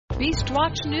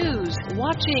Beastwatch News,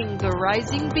 watching the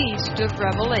rising beast of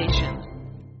Revelation.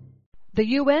 The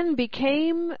UN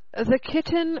became the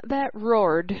kitten that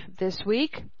roared this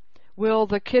week. Will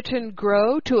the kitten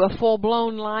grow to a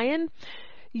full-blown lion?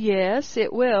 Yes,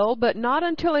 it will, but not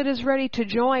until it is ready to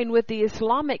join with the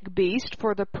Islamic beast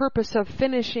for the purpose of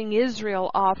finishing Israel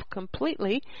off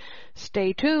completely.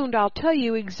 Stay tuned. I'll tell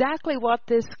you exactly what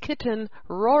this kitten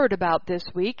roared about this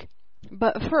week.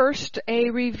 But first, a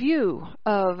review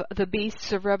of the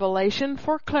beasts of Revelation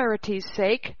for clarity's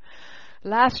sake.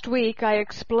 Last week I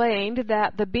explained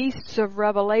that the beasts of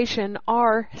Revelation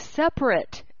are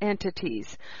separate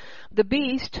entities. The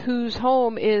beast whose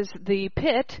home is the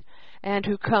pit and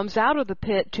who comes out of the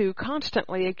pit to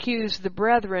constantly accuse the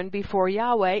brethren before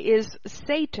Yahweh is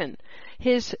Satan.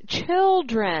 His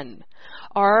children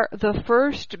are the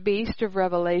first beast of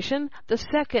Revelation, the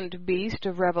second beast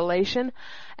of Revelation,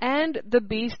 and the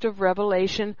beast of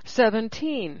Revelation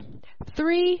 17.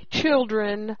 3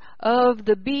 children of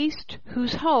the beast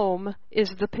whose home is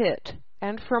the pit,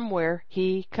 and from where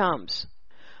he comes.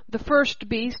 The first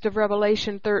beast of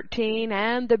Revelation 13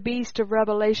 and the beast of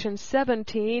Revelation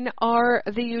 17 are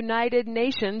the United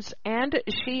Nations and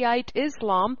Shiite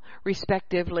Islam,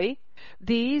 respectively.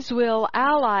 These will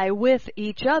ally with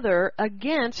each other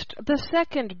against the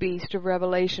second beast of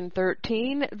Revelation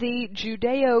 13, the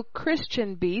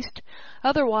Judeo-Christian beast,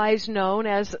 otherwise known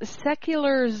as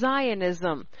secular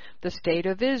Zionism, the State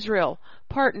of Israel,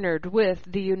 partnered with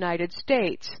the United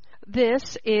States.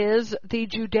 This is the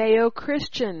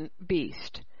Judeo-Christian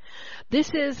beast. This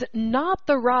is not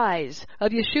the rise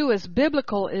of Yeshua's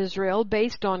biblical Israel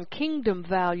based on kingdom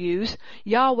values,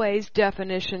 Yahweh's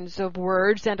definitions of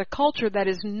words, and a culture that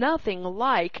is nothing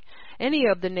like any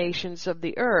of the nations of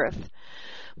the earth.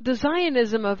 The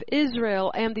Zionism of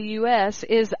Israel and the U.S.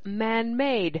 is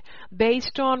man-made,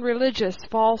 based on religious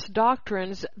false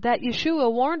doctrines that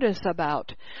Yeshua warned us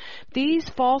about. These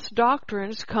false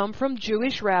doctrines come from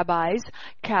Jewish rabbis,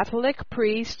 Catholic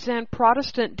priests, and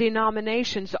Protestant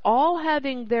denominations, all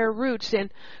having their roots in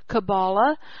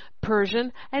Kabbalah,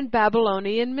 Persian, and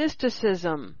Babylonian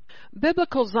mysticism.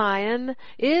 Biblical Zion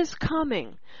is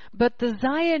coming, but the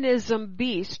Zionism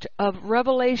beast of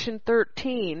Revelation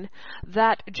 13,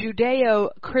 that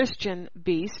Judeo-Christian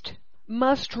beast,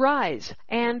 must rise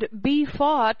and be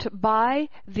fought by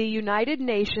the United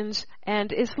Nations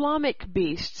and Islamic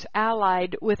beasts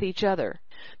allied with each other.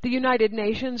 The United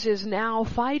Nations is now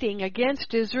fighting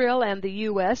against Israel and the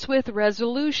U.S. with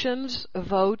resolutions,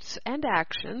 votes, and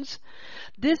actions.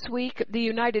 This week, the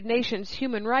United Nations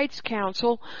Human Rights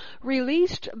Council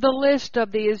released the list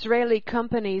of the Israeli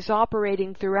companies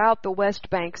operating throughout the West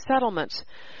Bank settlements.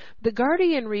 The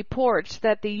Guardian reports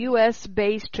that the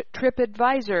U.S.-based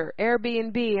TripAdvisor,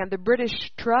 Airbnb, and the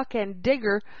British truck and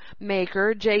digger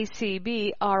maker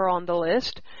JCB are on the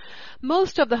list.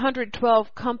 Most of the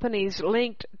 112 companies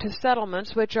linked to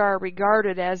settlements which are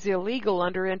regarded as illegal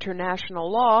under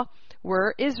international law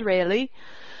were Israeli.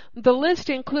 The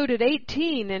list included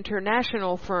 18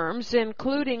 international firms,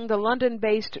 including the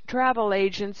London-based travel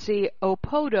agency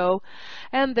Opodo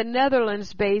and the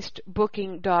Netherlands-based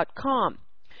Booking.com.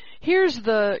 Here's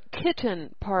the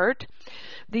kitten part.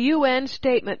 The UN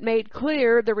statement made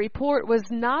clear the report was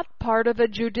not part of a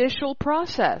judicial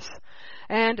process,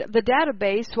 and the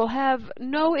database will have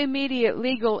no immediate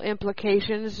legal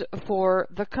implications for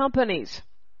the companies.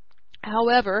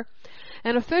 However,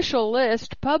 an official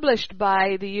list published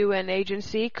by the UN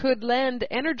agency could lend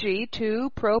energy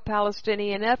to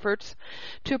pro-Palestinian efforts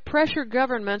to pressure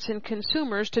governments and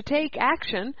consumers to take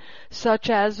action,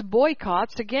 such as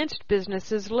boycotts against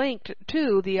businesses linked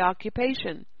to the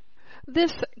occupation.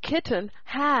 This kitten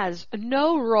has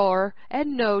no roar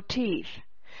and no teeth.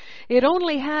 It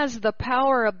only has the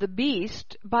power of the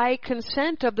beast by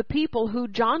consent of the people who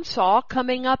John saw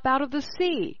coming up out of the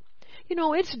sea. You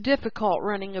know, it's difficult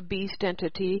running a beast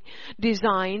entity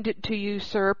designed to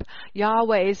usurp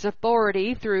Yahweh's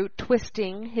authority through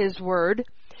twisting His word.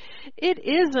 It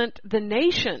isn't the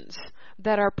nations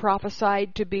that are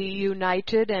prophesied to be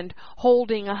united, and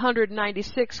holding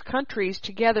 196 countries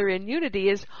together in unity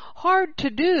is hard to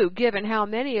do given how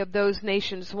many of those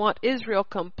nations want Israel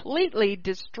completely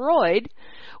destroyed,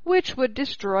 which would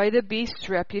destroy the beast's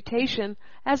reputation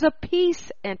as a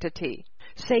peace entity.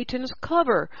 Satan's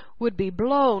cover would be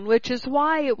blown, which is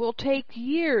why it will take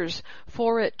years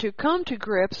for it to come to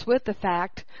grips with the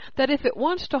fact that if it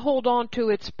wants to hold on to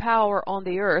its power on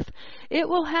the earth, it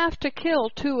will have to kill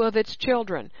 2 of its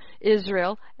children,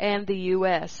 Israel and the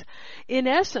U.S. In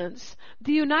essence,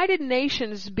 the United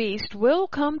Nations beast will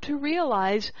come to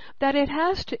realize that it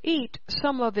has to eat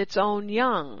some of its own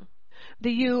young.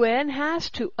 The UN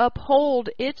has to uphold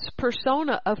its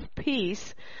persona of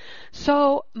peace,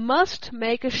 so must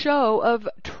make a show of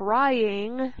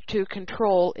trying to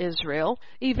control Israel.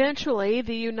 Eventually,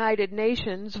 the United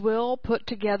Nations will put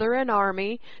together an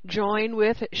army, join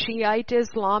with Shiite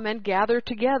Islam, and gather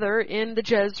together in the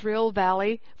Jezreel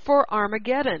Valley for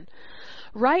Armageddon.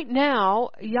 Right now,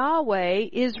 Yahweh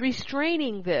is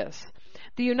restraining this.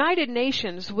 The United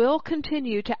Nations will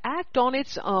continue to act on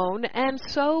its own, and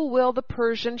so will the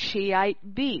Persian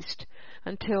Shiite beast.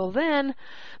 Until then,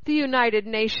 the United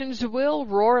Nations will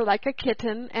roar like a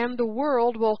kitten, and the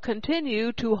world will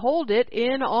continue to hold it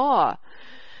in awe.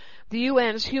 The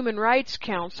UN's Human Rights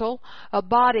Council, a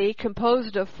body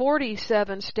composed of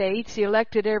 47 states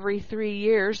elected every 3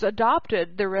 years,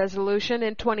 adopted the resolution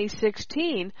in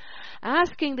 2016,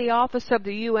 asking the Office of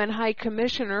the UN High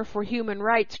Commissioner for Human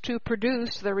Rights to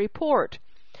produce the report.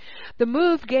 The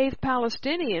move gave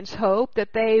Palestinians hope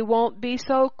that they won't be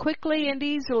so quickly and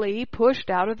easily pushed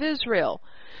out of Israel.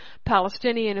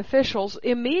 Palestinian officials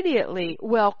immediately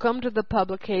welcomed the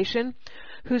publication.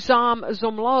 Hussam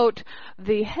Zomlot,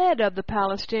 the head of the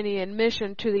Palestinian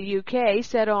mission to the UK,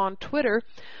 said on Twitter,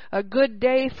 "A good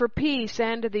day for peace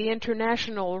and the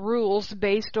international rules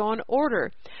based on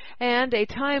order, and a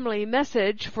timely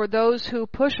message for those who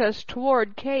push us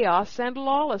toward chaos and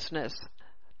lawlessness."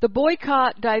 The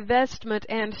Boycott, Divestment,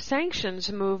 and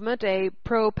Sanctions Movement, a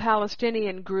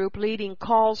pro-Palestinian group leading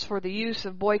calls for the use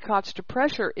of boycotts to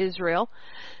pressure Israel,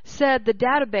 said the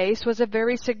database was a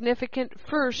very significant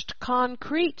first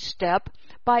concrete step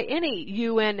by any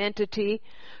UN entity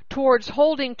towards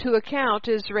holding to account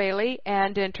Israeli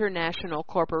and international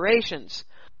corporations.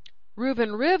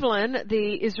 Reuven Rivlin,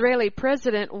 the Israeli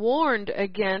president, warned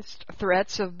against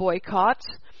threats of boycotts.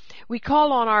 "We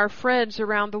call on our friends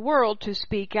around the world to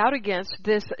speak out against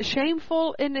this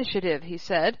shameful initiative," he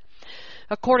said.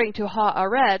 According to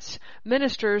Haaretz,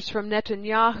 ministers from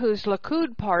Netanyahu's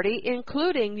Likud party,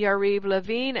 including Yariv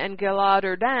Levin and Gilad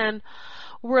Erdan,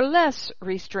 were less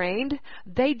restrained.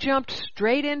 They jumped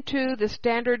straight into the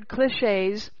standard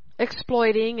clichés,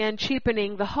 exploiting and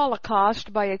cheapening the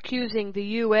Holocaust by accusing the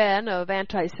UN of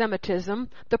anti-Semitism.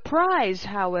 The prize,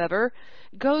 however,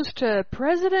 goes to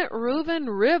President Reuven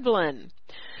Rivlin,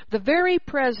 the very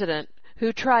president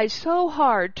who tries so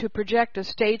hard to project a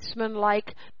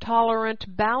statesman-like, tolerant,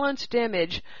 balanced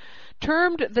image,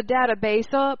 termed the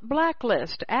database a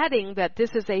blacklist, adding that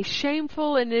this is a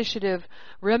shameful initiative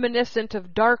reminiscent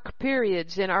of dark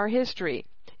periods in our history.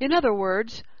 In other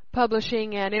words,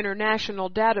 publishing an international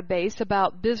database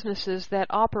about businesses that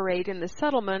operate in the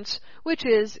settlements, which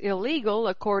is illegal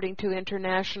according to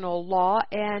international law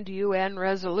and UN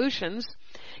resolutions,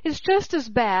 is just as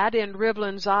bad in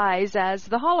Rivlin's eyes as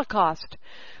the Holocaust.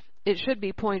 It should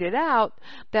be pointed out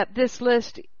that this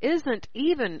list isn't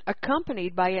even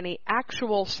accompanied by any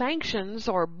actual sanctions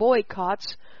or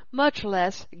boycotts, much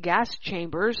less gas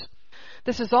chambers.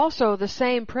 This is also the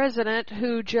same president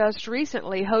who just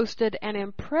recently hosted an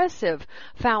impressive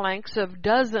phalanx of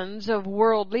dozens of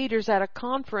world leaders at a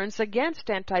conference against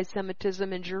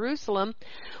anti-Semitism in Jerusalem,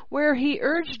 where he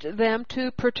urged them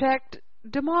to protect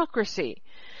democracy.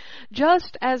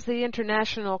 Just as the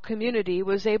international community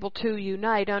was able to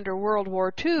unite under World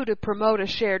War II to promote a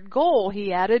shared goal,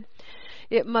 he added,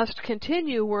 it must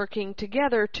continue working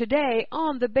together today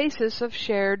on the basis of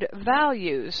shared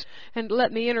values. And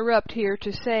let me interrupt here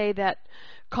to say that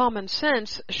common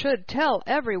sense should tell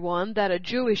everyone that a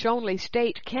Jewish-only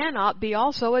state cannot be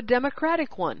also a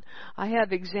democratic one. I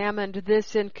have examined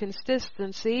this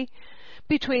inconsistency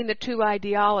between the two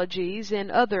ideologies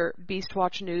in other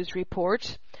Beastwatch News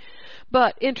reports.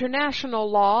 But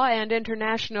international law and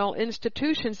international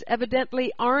institutions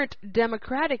evidently aren't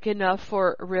democratic enough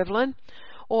for Rivlin,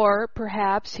 or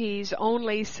perhaps he's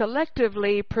only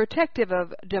selectively protective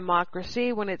of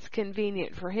democracy when it's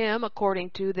convenient for him,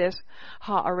 according to this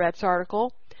Haaretz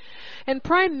article. And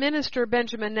Prime Minister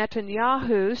Benjamin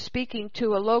Netanyahu, speaking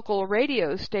to a local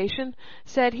radio station,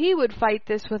 said he would fight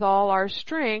this with all our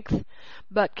strength,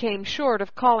 but came short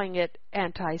of calling it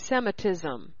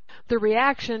anti-Semitism. The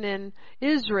reaction in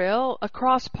Israel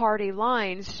across party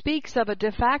lines speaks of a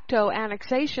de facto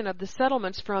annexation of the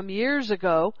settlements from years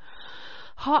ago.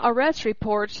 Haaretz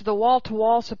reports the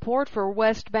wall-to-wall support for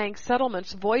West Bank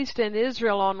settlements voiced in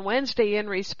Israel on Wednesday in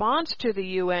response to the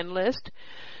UN list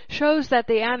shows that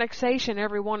the annexation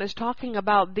everyone is talking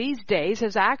about these days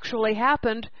has actually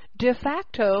happened de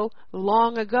facto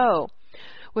long ago.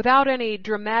 without any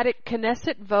dramatic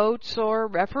Knesset votes or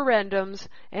referendums,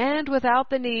 and without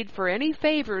the need for any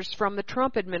favors from the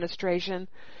Trump administration,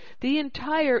 the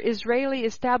entire Israeli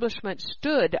establishment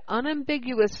stood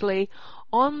unambiguously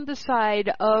on the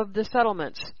side of the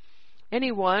settlements.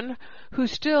 Anyone who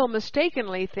still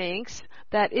mistakenly thinks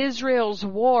that Israel's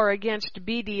war against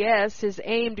BDS is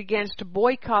aimed against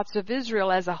boycotts of Israel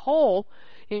as a whole,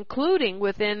 including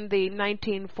within the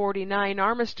 1949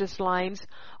 armistice lines,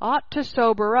 ought to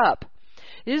sober up.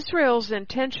 Israel's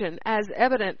intention, as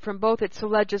evident from both its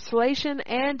legislation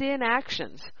and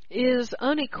inactions, is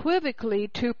unequivocally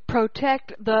to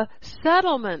protect the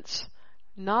settlements,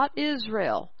 not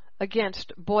Israel,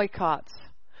 against boycotts.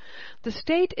 The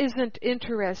state isn't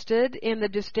interested in the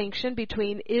distinction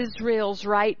between Israel's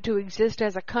right to exist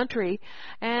as a country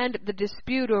and the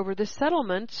dispute over the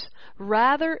settlements.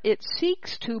 Rather, it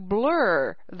seeks to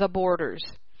blur the borders.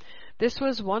 This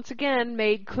was once again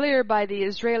made clear by the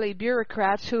Israeli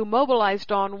bureaucrats who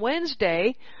mobilized on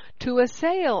Wednesday to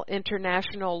assail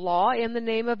international law in the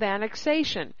name of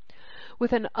annexation.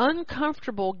 With an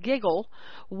uncomfortable giggle,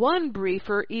 one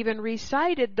briefer even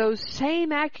recited those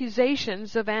same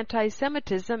accusations of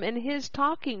anti-Semitism in his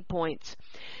talking points.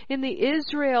 In the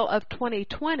Israel of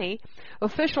 2020,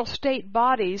 official state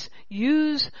bodies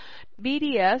use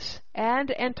BDS and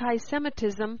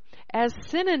anti-Semitism as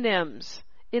synonyms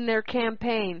in their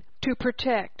campaign to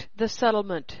protect the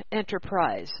settlement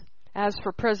enterprise. As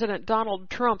for President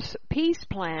Donald Trump's peace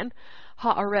plan,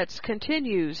 Haaretz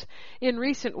continues. In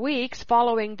recent weeks,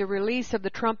 following the release of the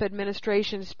Trump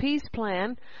administration's peace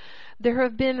plan, there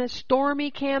have been stormy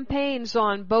campaigns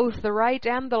on both the right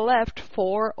and the left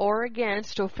for or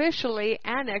against officially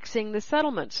annexing the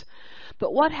settlements.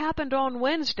 But what happened on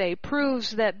Wednesday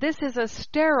proves that this is a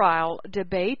sterile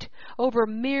debate over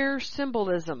mere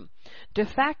symbolism. De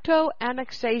facto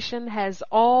annexation has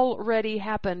already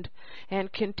happened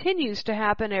and continues to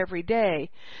happen every day.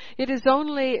 It is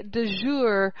only de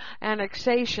jure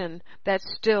annexation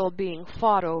that's still being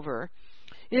fought over.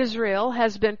 Israel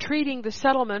has been treating the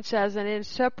settlements as an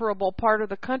inseparable part of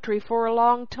the country for a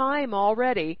long time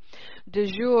already. De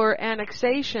jure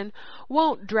annexation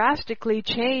won't drastically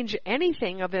change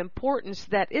anything of importance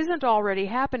that isn't already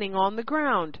happening on the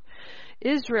ground.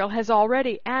 Israel has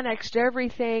already annexed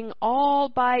everything all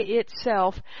by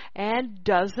itself and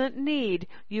doesn't need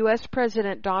U.S.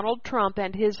 President Donald Trump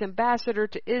and his ambassador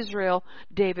to Israel,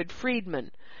 David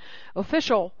Friedman.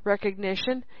 Official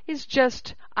recognition is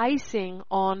just icing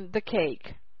on the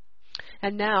cake.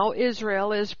 And now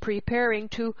Israel is preparing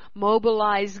to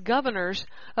mobilize governors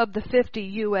of the 50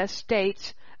 U.S.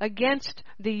 states against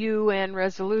the UN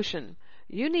resolution.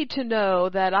 You need to know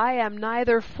that I am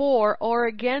neither for or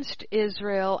against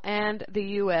Israel and the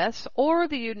U.S. or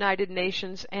the United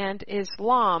Nations and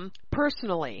Islam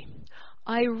personally.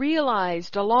 I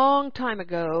realized a long time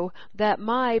ago that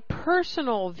my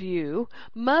personal view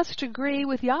must agree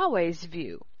with Yahweh's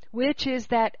view, which is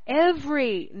that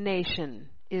every nation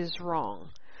is wrong.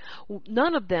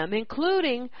 None of them,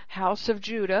 including House of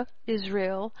Judah,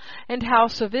 Israel, and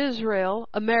House of Israel,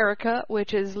 America,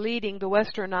 which is leading the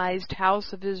westernized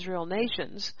House of Israel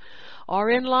nations, are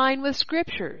in line with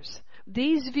scriptures.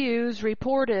 These views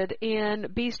reported in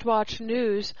Beastwatch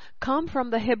News come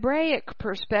from the Hebraic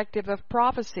perspective of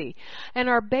prophecy and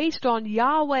are based on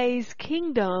Yahweh's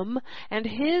kingdom and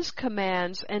His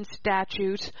commands and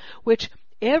statutes, which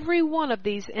every one of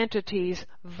these entities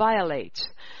violates.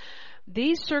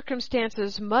 These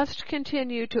circumstances must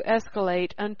continue to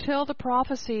escalate until the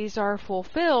prophecies are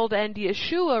fulfilled and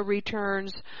Yeshua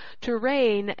returns to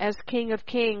reign as King of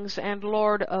Kings and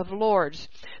Lord of Lords.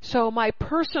 So my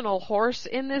personal horse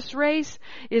in this race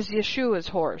is Yeshua's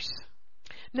horse.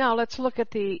 Now let's look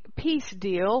at the peace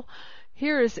deal.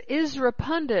 Here is Ezra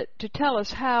Pundit to tell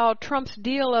us how Trump's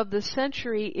deal of the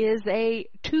century is a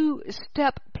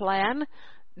two-step plan,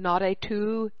 not a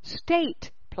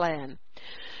two-state plan.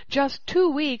 Just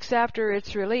 2 weeks after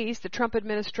its release, the Trump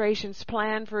administration's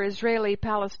plan for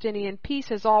Israeli-Palestinian peace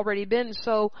has already been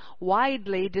so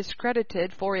widely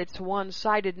discredited for its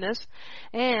one-sidedness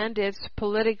and its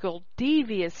political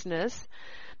deviousness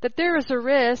that there is a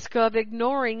risk of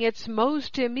ignoring its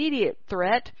most immediate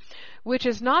threat, which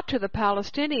is not to the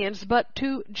Palestinians but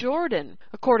to Jordan,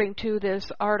 according to this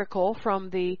article from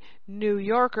the New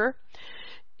Yorker.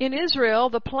 In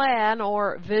Israel, the plan,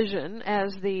 or vision,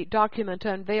 as the document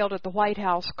unveiled at the White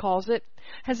House calls it,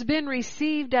 has been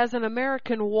received as an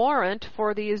American warrant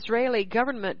for the Israeli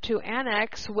government to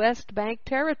annex West Bank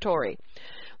territory.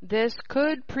 This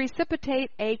could precipitate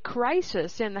a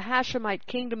crisis in the Hashemite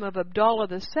kingdom of Abdullah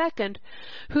II,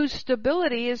 whose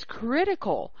stability is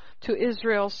critical to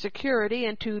Israel's security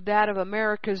and to that of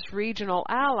America's regional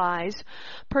allies,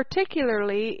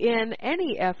 particularly in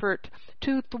any effort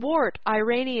to thwart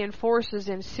Iranian forces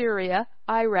in Syria,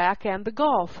 Iraq, and the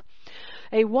Gulf.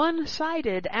 A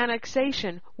one-sided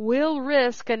annexation will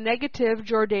risk a negative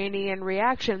Jordanian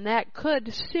reaction that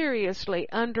could seriously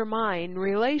undermine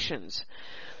relations.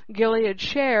 Gilead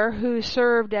Sher, who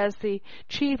served as the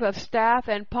Chief of Staff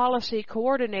and Policy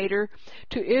Coordinator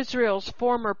to Israel's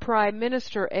former Prime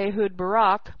Minister Ehud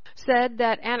Barak, said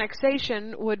that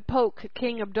annexation would poke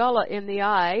King Abdullah in the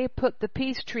eye, put the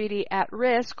peace treaty at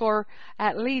risk, or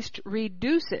at least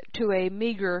reduce it to a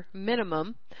meager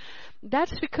minimum.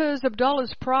 That's because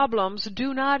Abdullah's problems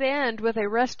do not end with a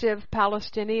restive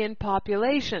Palestinian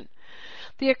population.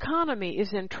 The economy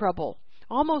is in trouble.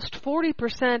 Almost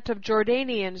 40% of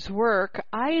Jordanians work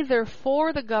either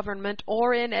for the government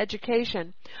or in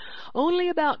education. Only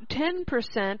about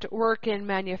 10% work in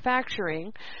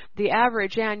manufacturing. The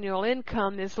average annual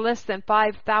income is less than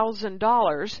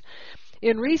 $5,000.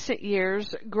 In recent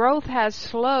years, growth has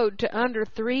slowed to under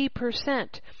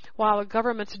 3%, while the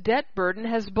government's debt burden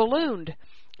has ballooned.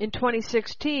 In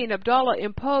 2016, Abdullah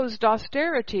imposed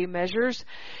austerity measures,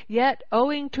 yet,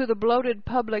 owing to the bloated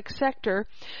public sector,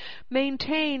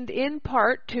 maintained in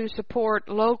part to support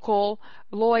local,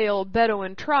 loyal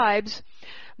Bedouin tribes,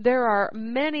 there are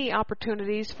many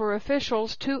opportunities for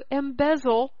officials to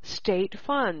embezzle state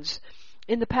funds.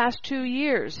 In the past 2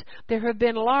 years, there have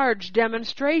been large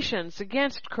demonstrations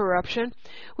against corruption,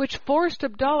 which forced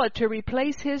Abdullah to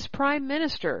replace his prime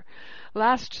minister.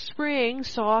 Last spring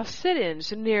saw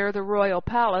sit-ins near the royal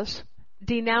palace,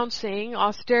 denouncing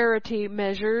austerity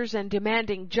measures and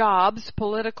demanding jobs,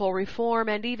 political reform,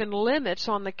 and even limits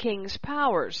on the king's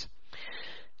powers.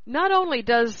 Not only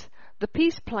does the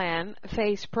peace plan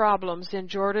face problems in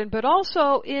Jordan, but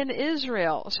also in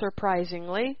Israel,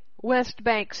 surprisingly. West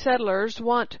Bank settlers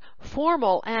want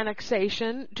formal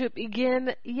annexation to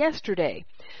begin yesterday,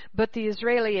 but the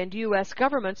Israeli and U.S.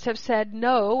 governments have said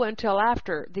no until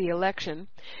after the election.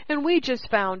 And we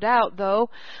just found out, though,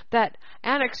 that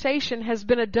annexation has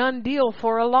been a done deal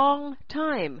for a long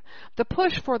time. The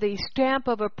push for the stamp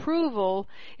of approval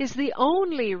is the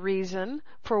only reason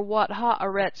for what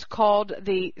Haaretz called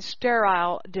the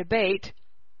sterile debate.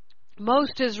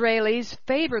 Most Israelis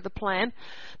favor the plan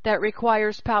that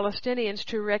requires Palestinians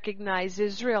to recognize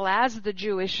Israel as the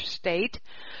Jewish state,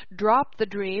 drop the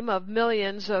dream of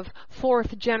millions of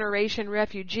fourth-generation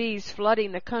refugees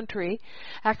flooding the country,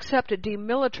 accept a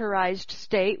demilitarized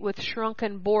state with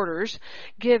shrunken borders,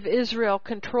 give Israel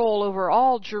control over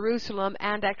all Jerusalem,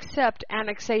 and accept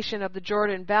annexation of the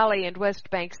Jordan Valley and West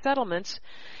Bank settlements.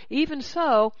 Even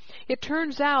so, it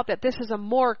turns out that this is a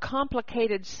more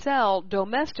complicated sell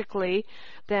domestically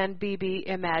than Bibi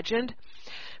imagined.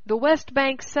 The West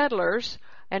Bank settlers,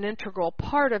 an integral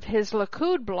part of his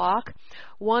Likud bloc,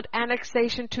 want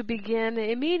annexation to begin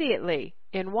immediately.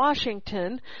 In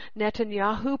Washington,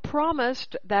 Netanyahu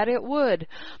promised that it would.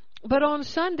 But on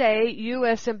Sunday,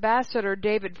 U.S. Ambassador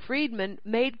David Friedman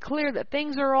made clear that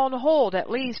things are on hold, at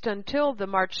least until the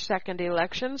March 2nd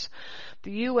elections.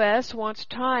 The U.S. wants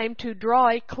time to draw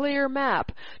a clear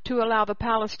map to allow the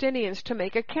Palestinians to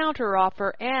make a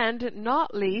counteroffer and,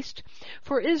 not least,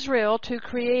 for Israel to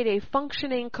create a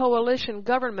functioning coalition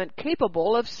government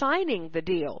capable of signing the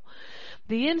deal.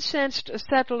 The incensed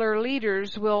settler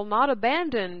leaders will not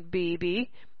abandon Bibi.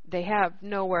 They have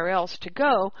nowhere else to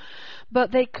go,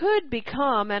 but they could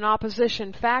become an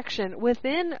opposition faction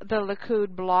within the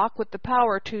Likud bloc with the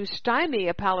power to stymie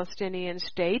a Palestinian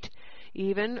state,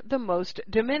 even the most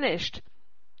diminished.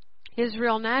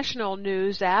 Israel National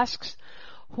News asks,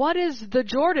 what is the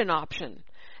Jordan option,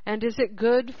 and is it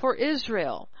good for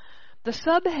Israel? The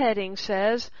subheading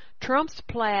says, Trump's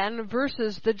plan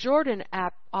versus the Jordan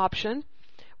option.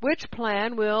 Which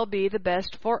plan will be the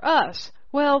best for us?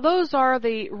 Well, those are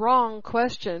the wrong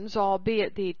questions,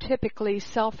 albeit the typically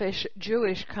selfish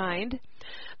Jewish kind.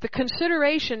 The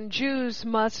consideration Jews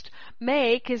must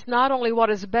make is not only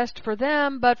what is best for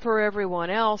them, but for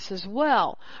everyone else as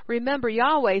well. Remember,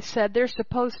 Yahweh said they're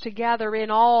supposed to gather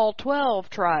in all 12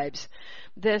 tribes.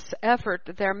 This effort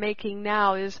that they're making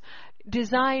now is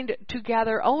designed to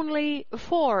gather only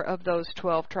 4 of those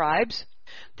 12 tribes.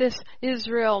 This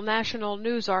Israel National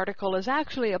News article is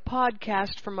actually a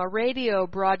podcast from a radio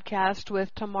broadcast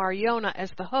with Tamar Yona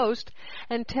as the host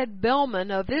and Ted Bellman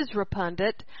of Israel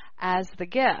Pundit as the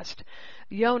guest.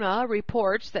 Yonah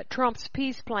reports that Trump's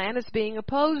peace plan is being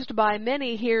opposed by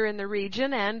many here in the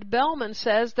region, and Bellman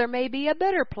says there may be a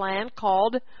better plan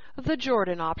called the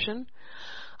Jordan option.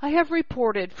 I have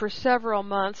reported for several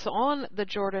months on the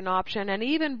Jordan option and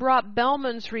even brought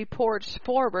Bellman's reports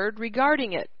forward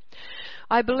regarding it.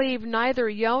 I believe neither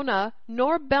Yonah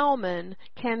nor Bellman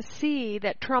can see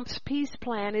that Trump's peace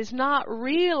plan is not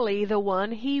really the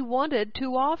one he wanted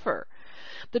to offer.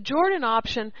 The Jordan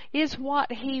option is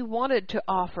what he wanted to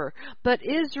offer, but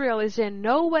Israel is in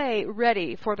no way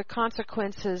ready for the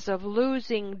consequences of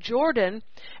losing Jordan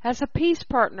as a peace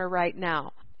partner right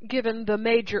now, given the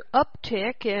major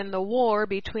uptick in the war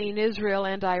between Israel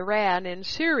and Iran in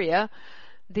Syria.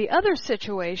 The other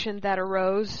situation that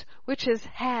arose, which has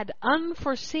had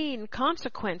unforeseen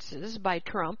consequences by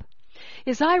Trump,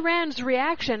 is Iran's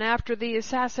reaction after the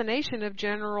assassination of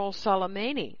General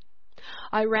Soleimani.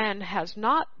 Iran has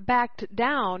not backed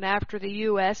down after the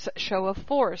U.S. show of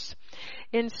force.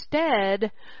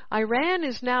 Instead, Iran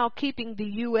is now keeping the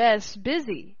U.S.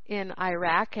 busy in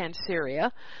Iraq and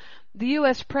Syria. The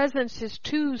U.S. presence is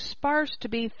too sparse to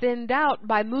be thinned out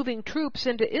by moving troops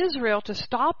into Israel to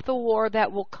stop the war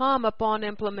that will come upon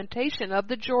implementation of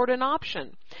the Jordan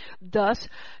option. Thus,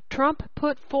 Trump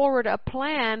put forward a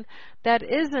plan that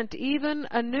isn't even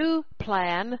a new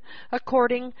plan,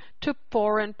 according to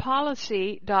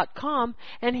foreignpolicy.com,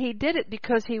 and he did it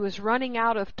because he was running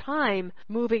out of time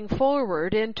moving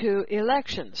forward into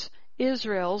elections,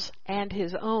 Israel's and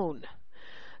his own.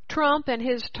 Trump and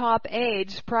his top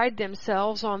aides pride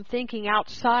themselves on thinking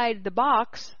outside the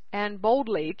box and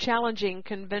boldly challenging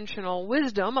conventional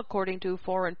wisdom, according to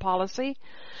Foreign Policy.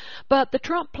 But the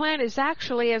Trump plan is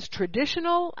actually as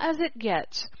traditional as it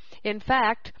gets. In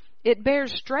fact, it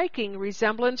bears striking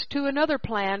resemblance to another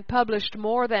plan published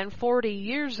more than 40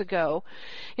 years ago.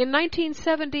 In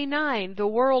 1979, the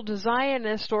World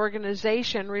Zionist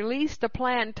Organization released a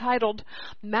plan titled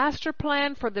Master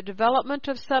Plan for the Development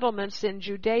of Settlements in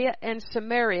Judea and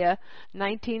Samaria,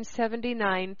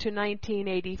 1979 to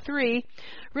 1983,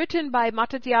 written by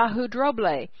Mattityahu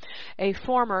Droble, a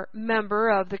former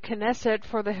member of the Knesset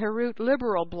for the Herut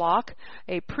Liberal Bloc,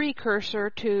 a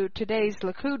precursor to today's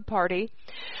Likud Party,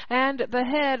 and the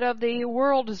head of the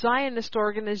World Zionist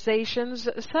Organization's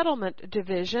Settlement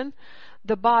Division,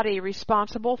 the body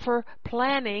responsible for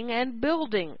planning and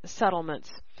building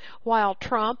settlements. While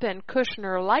Trump and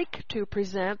Kushner like to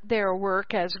present their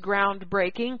work as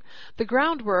groundbreaking, the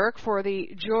groundwork for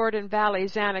the Jordan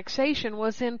Valley's annexation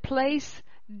was in place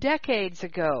decades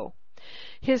ago.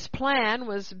 His plan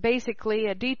was basically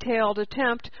a detailed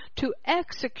attempt to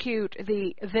execute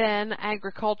the then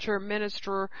Agriculture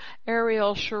Minister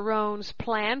Ariel Sharon's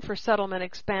plan for settlement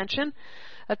expansion,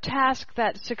 a task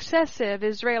that successive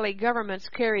Israeli governments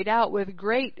carried out with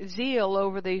great zeal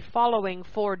over the following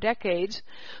 4 decades,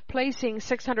 placing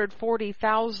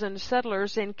 640,000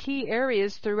 settlers in key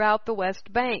areas throughout the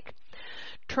West Bank.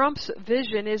 Trump's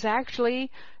vision is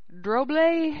actually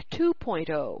Droble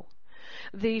 2.0.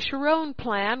 The Sharon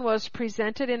plan was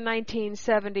presented in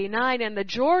 1979, and the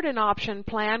Jordan option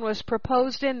plan was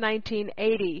proposed in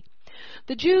 1980.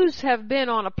 The Jews have been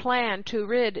on a plan to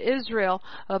rid Israel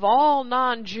of all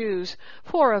non-Jews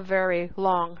for a very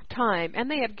long time, and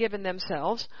they have given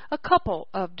themselves a couple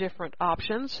of different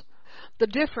options. The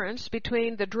difference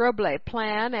between the Droble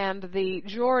plan and the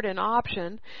Jordan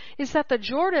option is that the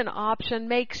Jordan option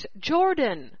makes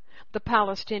Jordan the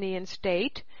Palestinian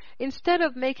state, instead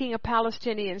of making a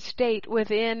Palestinian state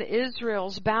within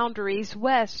Israel's boundaries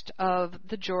west of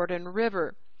the Jordan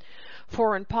River.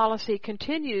 Foreign Policy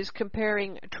continues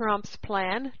comparing Trump's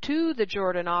plan to the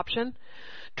Jordan option.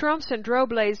 Trump's and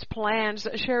Droble's plans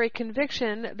share a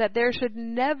conviction that there should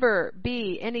never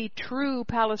be any true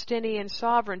Palestinian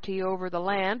sovereignty over the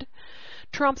land.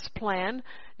 Trump's plan,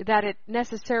 that it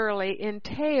necessarily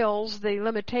entails the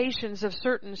limitations of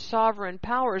certain sovereign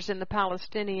powers in the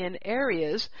Palestinian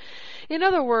areas. In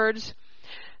other words,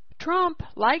 Trump,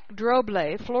 like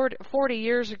Droble 40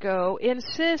 years ago,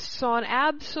 insists on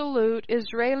absolute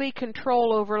Israeli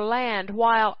control over land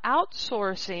while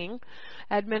outsourcing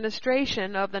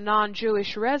administration of the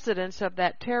non-Jewish residents of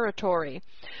that territory.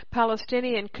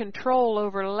 Palestinian control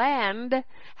over land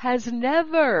has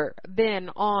never been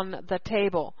on the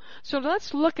table. So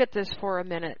let's look at this for a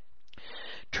minute.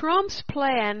 Trump's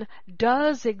plan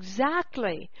does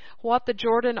exactly what the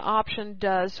Jordan option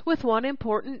does, with one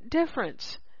important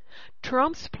difference.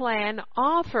 Trump's plan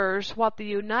offers what the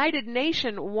United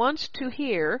Nations wants to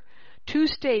hear two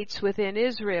states within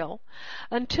Israel,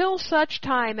 until such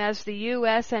time as the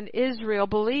U.S. and Israel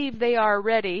believe they are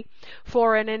ready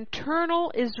for an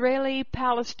internal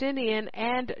Israeli-Palestinian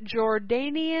and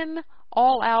Jordanian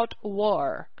all-out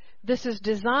war. This is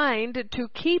designed to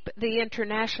keep the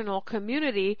international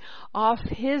community off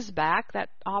his back,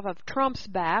 off of Trump's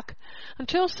back,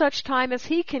 until such time as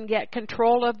he can get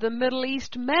control of the Middle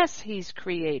East mess he's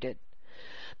created.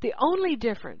 The only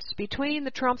difference between the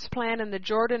Trump's plan and the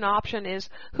Jordan option is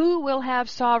who will have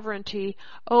sovereignty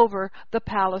over the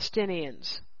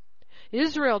Palestinians.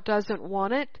 Israel doesn't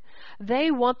want it.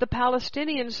 They want the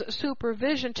Palestinians'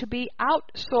 supervision to be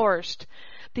outsourced.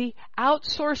 The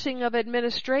outsourcing of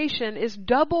administration is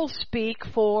double speak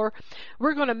for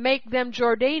we're going to make them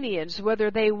Jordanians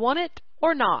whether they want it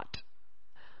or not.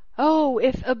 Oh,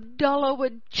 if Abdullah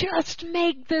would just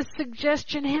make this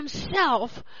suggestion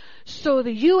himself so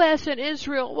the U.S. and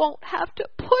Israel won't have to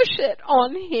push it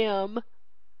on him.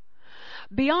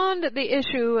 Beyond the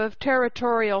issue of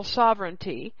territorial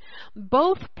sovereignty,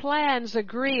 both plans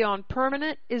agree on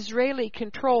permanent Israeli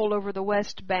control over the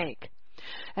West Bank.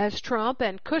 As Trump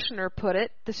and Kushner put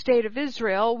it, the State of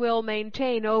Israel will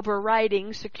maintain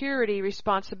overriding security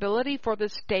responsibility for the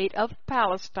State of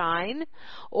Palestine,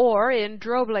 or, in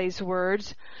Droble's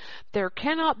words, there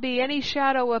cannot be any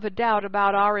shadow of a doubt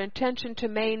about our intention to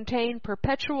maintain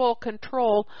perpetual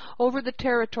control over the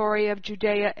territory of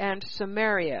Judea and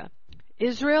Samaria.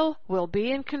 Israel will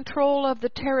be in control of the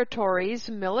territories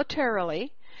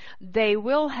militarily. They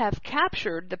will have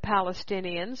captured the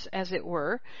Palestinians, as it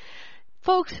were.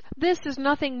 Folks, this is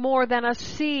nothing more than a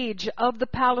siege of the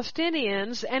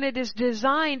Palestinians, and it is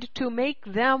designed to make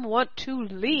them want to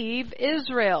leave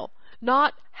Israel,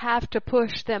 not have to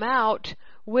push them out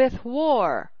with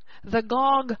war, the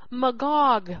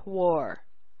Gog-Magog war.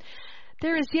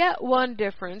 There is yet one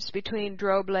difference between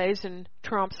Droble's and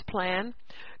Trump's plan.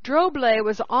 Droble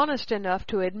was honest enough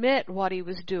to admit what he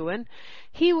was doing.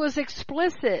 He was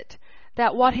explicit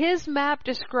that what his map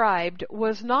described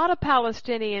was not a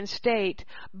Palestinian state,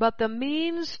 but the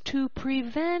means to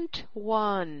prevent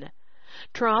one.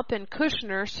 Trump and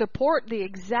Kushner support the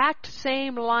exact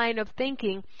same line of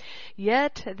thinking,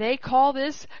 yet they call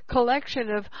this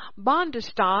collection of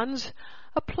Bantustans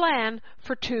a plan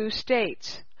for two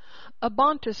states. A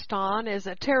Bantustan is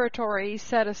a territory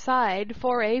set aside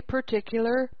for a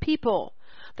particular people.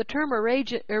 The term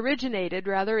originated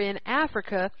in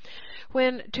Africa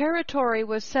when territory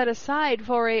was set aside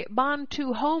for a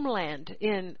Bantu homeland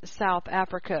in South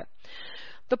Africa.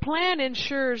 The plan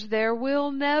ensures there will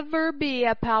never be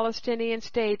a Palestinian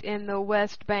state in the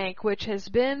West Bank, which has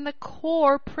been the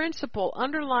core principle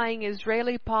underlying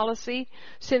Israeli policy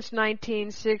since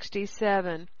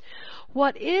 1967.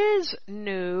 What is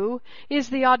new is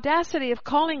the audacity of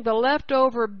calling the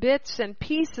leftover bits and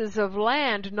pieces of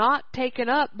land not taken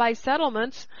up by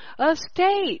settlements a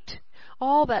state.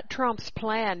 All that Trump's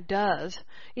plan does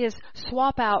is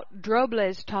swap out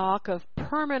Droble's talk of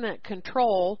permanent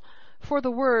control for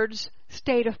the words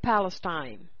State of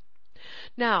Palestine.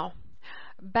 Now,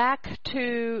 back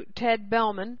to Ted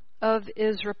Bellman of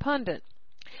Isra Pundit.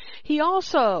 He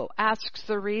also asks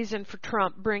the reason for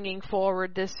Trump bringing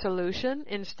forward this solution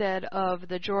instead of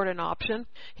the Jordan option.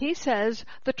 He says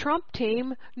the Trump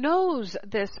team knows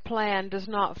this plan does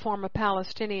not form a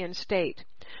Palestinian state.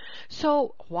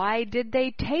 So why did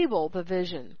they table the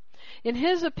vision? In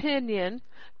his opinion,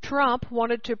 Trump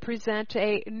wanted to present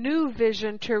a new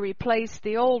vision to replace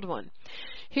the old one.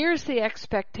 Here's the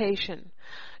expectation.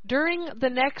 During the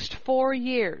next 4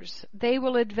 years, they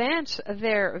will advance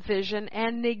their vision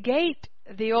and negate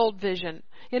the old vision.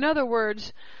 In other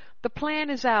words, the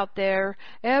plan is out there.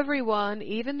 Everyone,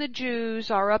 even the Jews,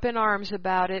 are up in arms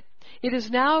about it. It is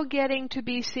now getting to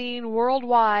be seen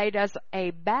worldwide as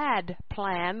a bad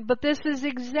plan, but this is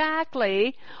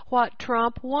exactly what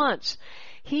Trump wants.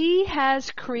 He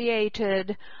has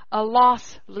created a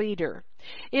loss leader.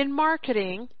 In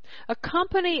marketing, a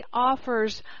company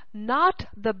offers not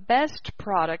the best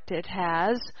product it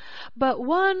has, but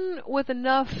one with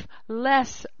enough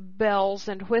less bells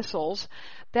and whistles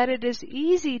that it is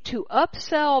easy to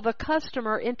upsell the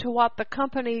customer into what the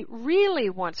company really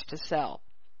wants to sell.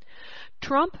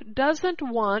 Trump doesn't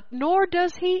want, nor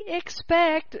does he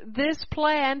expect, this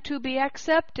plan to be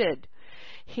accepted.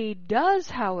 He does,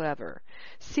 however,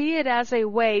 see it as a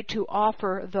way to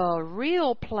offer the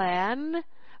real plan,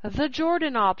 the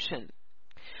Jordan option.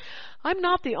 I'm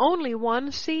not the only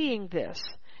one seeing this.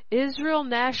 Israel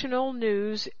National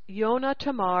News, Yonah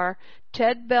Tamar,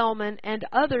 Ted Bellman, and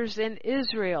others in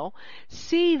Israel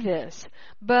see this,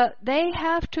 but they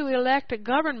have to elect a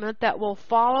government that will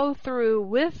follow through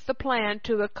with the plan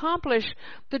to accomplish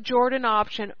the Jordan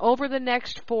option over the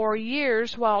next 4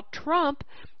 years while Trump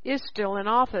is still in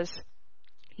office.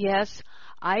 Yes,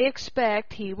 I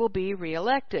expect he will be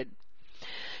reelected.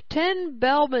 Ted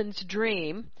Bellman's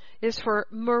dream is for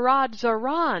Murad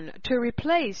Zaran to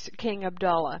replace King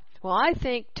Abdullah. Well, I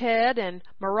think Ted and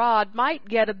Murad might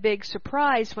get a big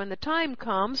surprise when the time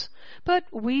comes, but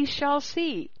we shall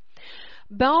see.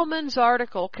 Bellman's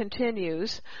article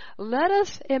continues, let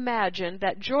us imagine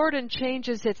that Jordan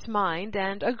changes its mind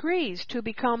and agrees to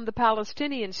become the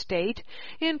Palestinian state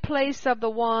in place of the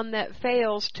one that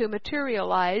fails to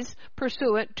materialize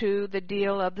pursuant to the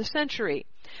deal of the century.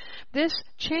 This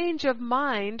change of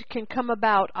mind can come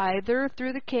about either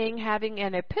through the king having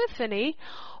an epiphany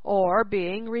or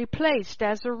being replaced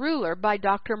as a ruler by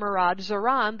Dr. Murad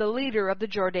Zaran, the leader of the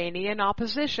Jordanian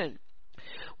opposition.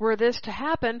 Were this to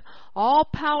happen, all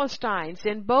Palestinians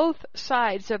in both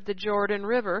sides of the Jordan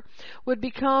River would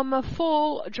become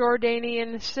full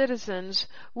Jordanian citizens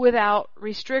without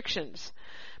restrictions.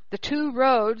 The 2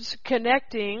 roads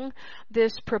connecting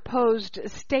this proposed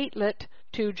statelet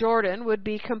to Jordan would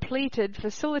be completed,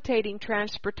 facilitating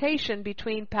transportation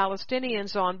between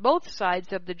Palestinians on both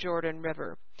sides of the Jordan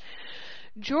River.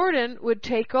 Jordan would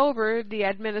take over the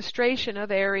administration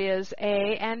of areas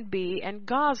A and B and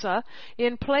Gaza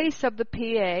in place of the PA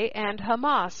and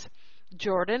Hamas.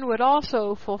 Jordan would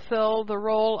also fulfill the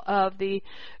role of the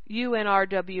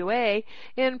UNRWA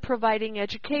in providing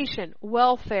education,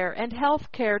 welfare, and health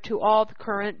care to all the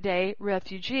current-day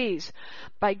refugees.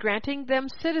 By granting them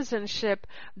citizenship,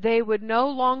 they would no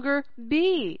longer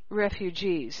be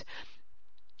refugees.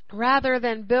 Rather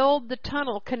than build the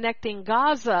tunnel connecting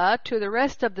Gaza to the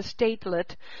rest of the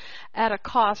statelet at a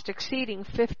cost exceeding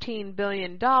 $15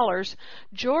 billion,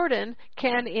 Jordan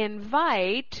can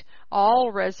invite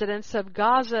all residents of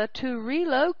Gaza to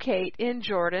relocate in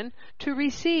Jordan to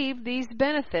receive these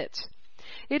benefits.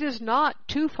 It is not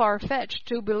too far-fetched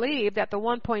to believe that the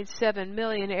 1.7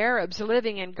 million Arabs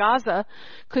living in Gaza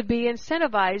could be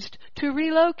incentivized to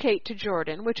relocate to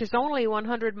Jordan, which is only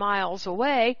 100 miles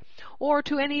away, or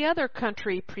to any other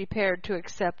country prepared to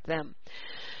accept them.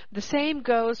 The same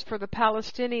goes for the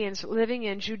Palestinians living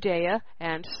in Judea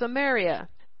and Samaria.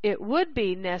 It would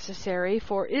be necessary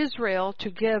for Israel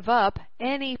to give up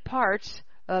any parts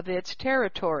of its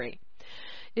territory.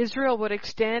 Israel would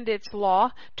extend its law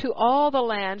to all the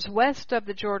lands west of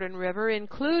the Jordan River,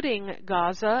 including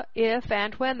Gaza, if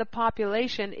and when the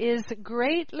population is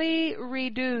greatly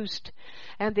reduced,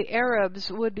 and the Arabs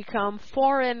would become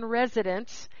foreign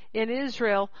residents in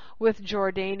Israel with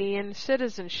Jordanian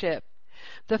citizenship.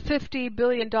 The $50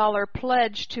 billion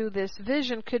pledge to this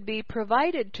vision could be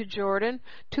provided to Jordan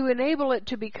to enable it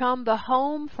to become the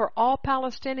home for all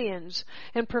Palestinians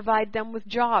and provide them with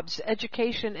jobs,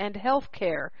 education, and health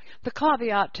care. The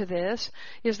caveat to this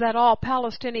is that all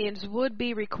Palestinians would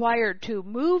be required to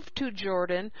move to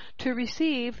Jordan to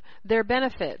receive their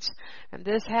benefits. And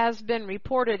this has been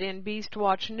reported in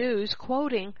Beastwatch News,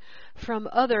 quoting from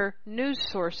other news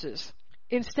sources.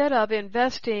 Instead of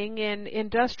investing in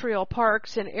industrial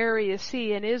parks in Area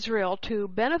C in Israel to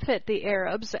benefit the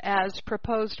Arabs, as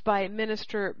proposed by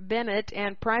Minister Bennett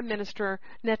and Prime Minister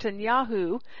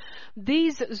Netanyahu,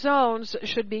 these zones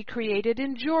should be created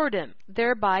in Jordan,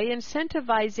 thereby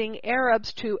incentivizing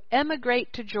Arabs to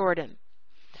emigrate to Jordan.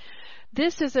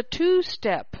 This is a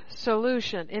 2-step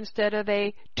solution instead of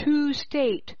a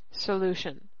 2-state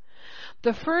solution.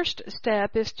 The first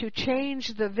step is to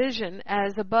change the vision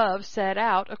as above set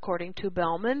out, according to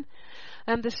Bellman,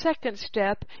 and the second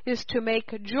step is to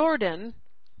make Jordan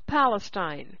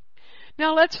Palestine.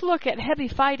 Now let's look at heavy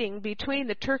fighting between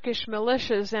the Turkish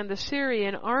militias and the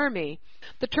Syrian army.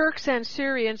 The Turks and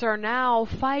Syrians are now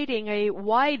fighting a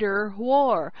wider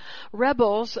war.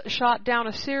 Rebels shot down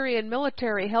a Syrian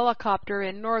military helicopter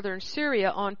in northern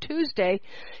Syria on Tuesday,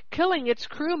 killing its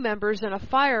crew members in a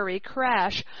fiery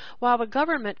crash, while the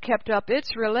government kept up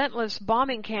its relentless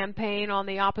bombing campaign on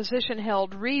the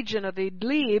opposition-held region of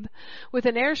Idlib with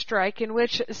an airstrike in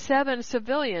which 7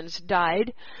 civilians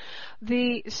died.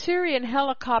 The Syrian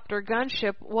helicopter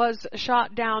gunship was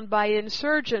shot down by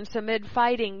insurgents amid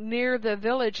fighting near the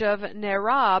village of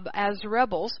Nerab as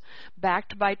rebels,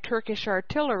 backed by Turkish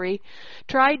artillery,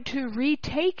 tried to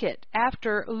retake it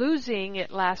after losing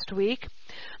it last week.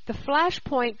 The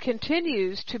flashpoint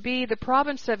continues to be the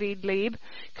province of Idlib,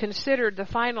 considered the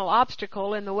final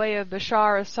obstacle in the way of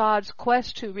Bashar Assad's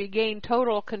quest to regain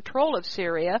total control of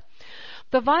Syria.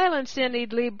 The violence in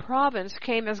Idlib province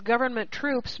came as government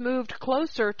troops moved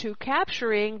closer to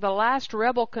capturing the last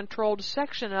rebel-controlled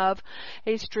section of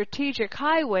a strategic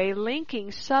highway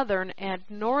linking southern and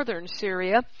northern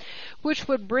Syria, which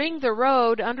would bring the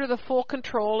road under the full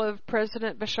control of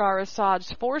President Bashar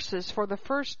Assad's forces for the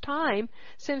first time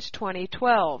since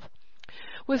 2012.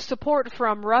 With support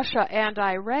from Russia and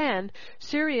Iran,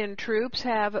 Syrian troops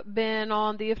have been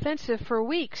on the offensive for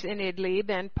weeks in Idlib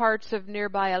and parts of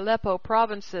nearby Aleppo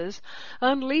provinces,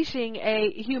 unleashing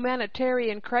a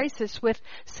humanitarian crisis with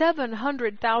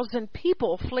 700,000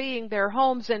 people fleeing their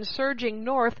homes and surging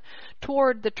north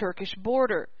toward the Turkish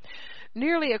border.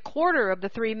 Nearly a quarter of the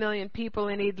 3 million people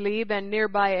in Idlib and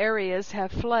nearby areas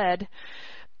have fled.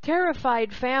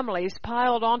 Terrified families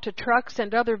piled onto trucks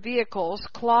and other vehicles,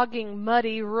 clogging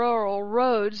muddy rural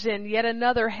roads in yet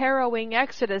another harrowing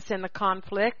exodus in the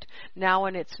conflict, now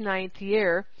in its 9th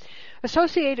year.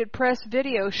 Associated Press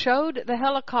video showed the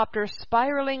helicopter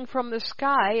spiraling from the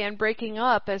sky and breaking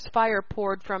up as fire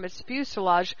poured from its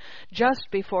fuselage just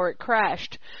before it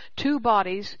crashed. 2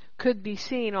 bodies could be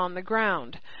seen on the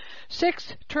ground.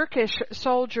 6 Turkish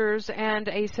soldiers and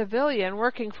a civilian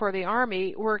working for the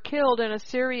army were killed in a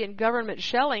Syrian government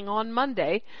shelling on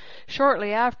Monday.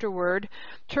 Shortly afterward,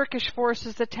 Turkish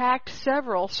forces attacked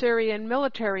several Syrian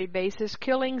military bases,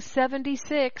 killing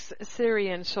 76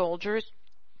 Syrian soldiers.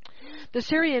 The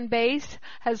Syrian base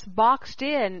has boxed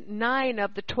in 9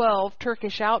 of the 12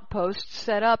 Turkish outposts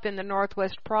set up in the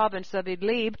northwest province of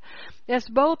Idlib, as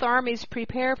both armies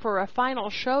prepare for a final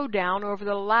showdown over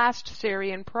the last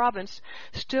Syrian province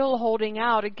still holding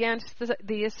out against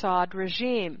the Assad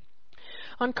regime.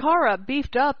 Ankara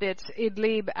beefed up its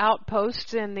Idlib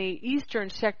outposts in the eastern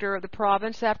sector of the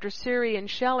province after Syrian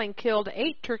shelling killed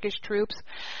 8 Turkish troops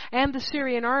and the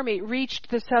Syrian army reached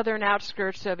the southern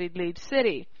outskirts of Idlib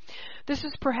city. This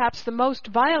is perhaps the most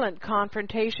violent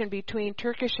confrontation between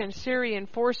Turkish and Syrian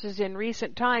forces in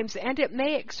recent times, and it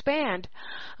may expand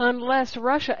unless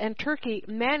Russia and Turkey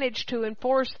manage to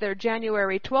enforce their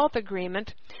January 12th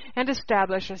agreement and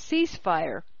establish a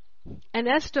ceasefire. An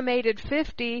estimated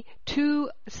 50 to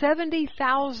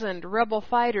 70,000 rebel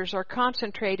fighters are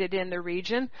concentrated in the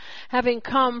region, having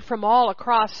come from all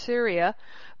across Syria.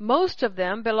 Most of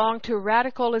them belong to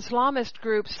radical Islamist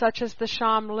groups such as the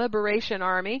Sham Liberation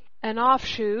Army, an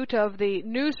offshoot of the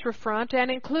Nusra Front,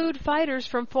 and include fighters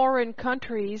from foreign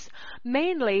countries,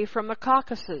 mainly from the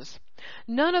Caucasus.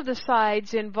 None of the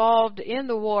sides involved in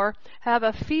the war have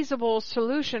a feasible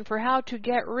solution for how to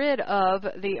get rid of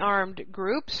the armed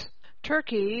groups.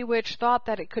 Turkey, which thought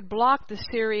that it could block the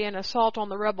Syrian assault on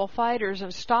the rebel fighters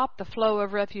and stop the flow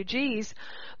of refugees,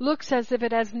 looks as if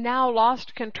it has now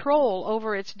lost control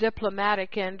over its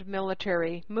diplomatic and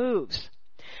military moves.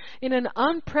 In an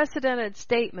unprecedented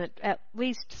statement, at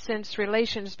least since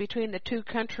relations between the two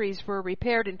countries were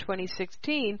repaired in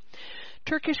 2016,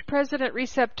 Turkish President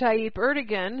Recep Tayyip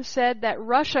Erdogan said that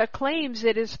Russia claims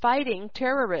it is fighting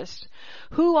terrorists.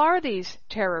 Who are these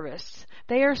terrorists?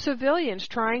 They are civilians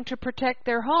trying to protect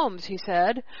their homes, he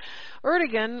said.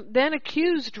 Erdogan then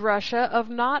accused Russia of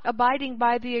not abiding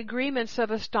by the agreements of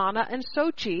Astana and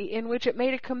Sochi, in which it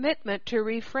made a commitment to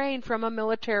refrain from a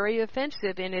military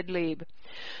offensive in Idlib.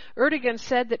 Erdogan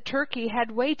said that Turkey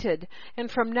had waited and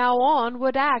from now on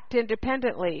would act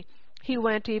independently. He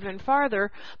went even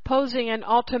farther, posing an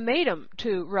ultimatum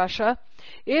to Russia.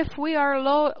 If we are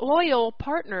loyal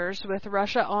partners with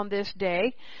Russia on this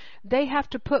day, they have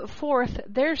to put forth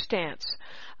their stance.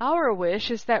 Our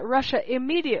wish is that Russia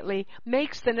immediately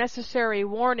makes the necessary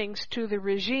warnings to the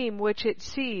regime which it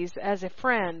sees as a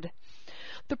friend.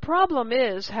 The problem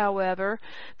is, however,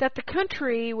 that the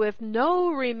country with no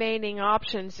remaining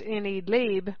options in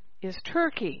Idlib is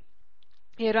Turkey.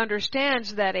 It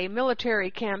understands that a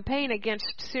military campaign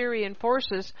against Syrian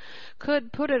forces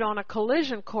could put it on a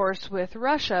collision course with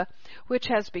Russia, which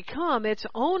has become its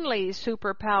only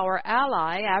superpower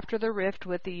ally after the rift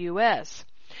with the U.S.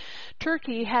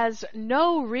 Turkey has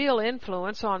no real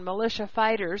influence on militia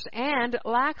fighters and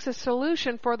lacks a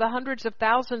solution for the hundreds of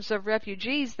thousands of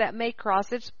refugees that may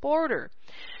cross its border.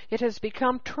 It has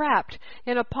become trapped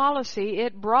in a policy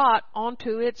it brought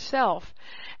onto itself,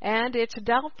 and it's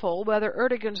doubtful whether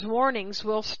Erdogan's warnings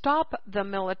will stop the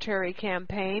military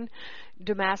campaign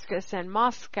Damascus and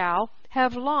Moscow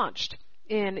have launched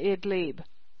in Idlib.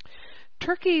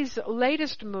 Turkey's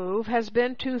latest move has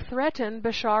been to threaten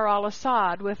Bashar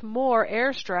al-Assad with more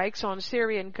airstrikes on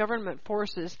Syrian government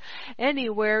forces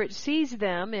anywhere it sees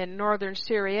them in northern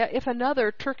Syria if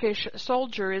another Turkish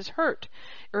soldier is hurt,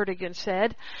 Erdogan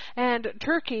said, and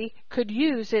Turkey could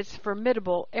use its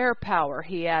formidable air power,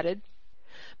 he added.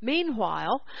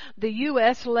 Meanwhile, the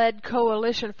U.S.-led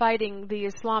coalition fighting the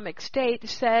Islamic State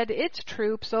said its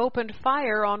troops opened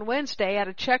fire on Wednesday at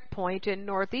a checkpoint in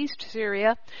northeast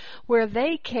Syria, where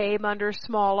they came under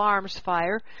small arms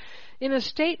fire. In a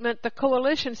statement, the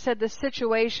coalition said the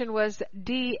situation was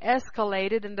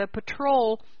de-escalated and the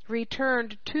patrol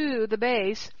returned to the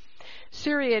base.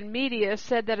 Syrian media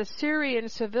said that a Syrian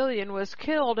civilian was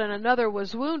killed and another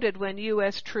was wounded when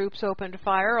U.S. troops opened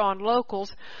fire on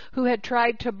locals who had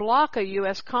tried to block a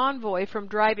U.S. convoy from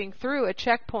driving through a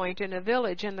checkpoint in a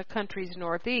village in the country's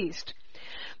northeast.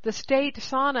 The state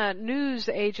Sana news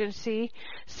agency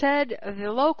said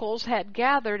the locals had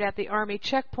gathered at the army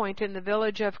checkpoint in the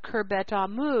village of Kirbet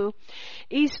Amu,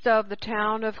 east of the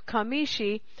town of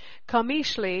Kamishli,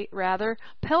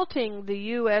 pelting the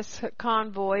U.S.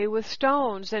 convoy with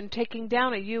stones and taking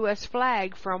down a U.S.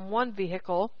 flag from one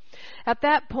vehicle. At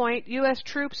that point, U.S.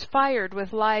 troops fired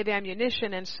with live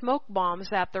ammunition and smoke bombs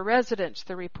at the residence,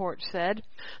 the report said.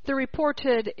 The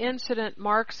reported incident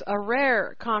marks a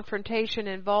rare confrontation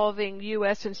involving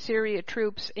U.S. and Syria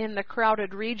troops in the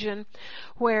crowded region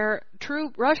where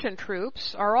Russian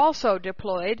troops are also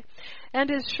deployed, and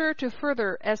is sure to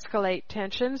further escalate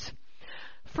tensions.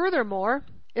 Furthermore,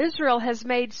 Israel has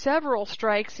made several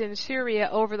strikes in Syria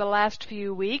over the last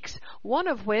few weeks, one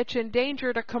of which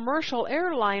endangered a commercial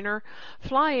airliner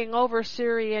flying over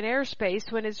Syrian airspace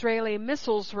when Israeli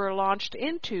missiles were launched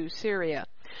into Syria.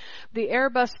 The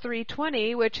Airbus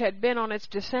 320, which had been on its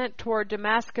descent toward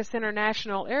Damascus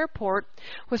International Airport,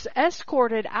 was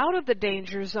escorted out of the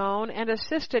danger zone and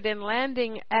assisted in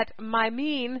landing at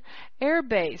Maymin Air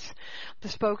Base. The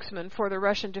spokesman for the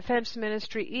Russian Defense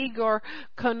Ministry, Igor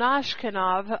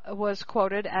Konashkinov, was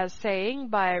quoted as saying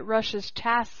by Russia's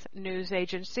TASS news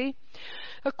agency.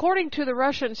 According to the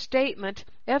Russian statement,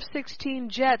 F-16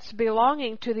 jets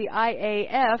belonging to the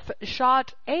IAF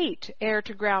shot 8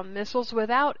 air-to-ground missiles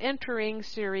without entering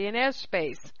Syrian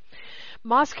airspace.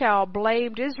 Moscow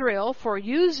blamed Israel for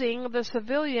using the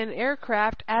civilian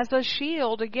aircraft as a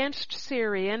shield against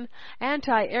Syrian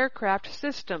anti-aircraft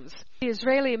systems. The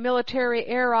Israeli military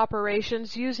air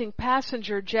operations using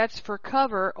passenger jets for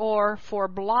cover or for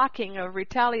blocking of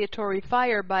retaliatory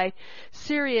fire by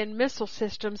Syrian missile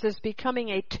systems is becoming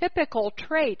a typical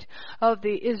trait of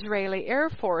the Israeli Air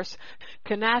Force,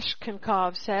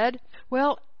 Konashkinkov said.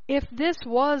 Well, if this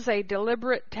was a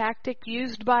deliberate tactic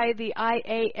used by the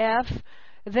IAF,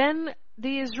 then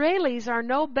the Israelis are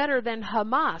no better than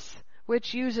Hamas,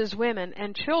 which uses women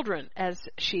and children as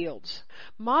shields.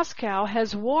 Moscow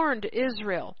has warned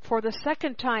Israel for the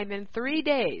second time in 3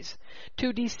 days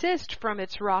to desist from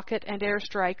its rocket and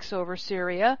airstrikes over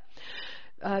Syria.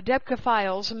 Debka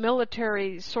Files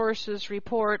military sources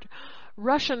report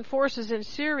Russian forces in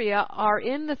Syria are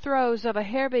in the throes of a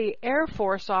heavy Air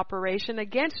Force operation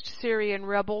against Syrian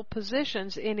rebel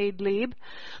positions in Idlib,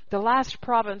 the last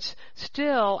province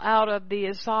still out of the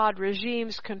Assad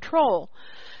regime's control.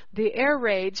 The air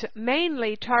raids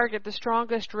mainly target the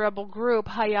strongest rebel group,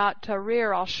 Hayat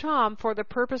Tahrir al-Sham, for the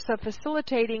purpose of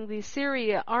facilitating the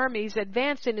Syria army's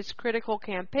advance in its critical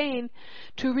campaign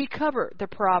to recover the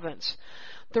province.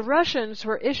 The Russians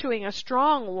were issuing a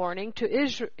strong warning to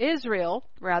Israel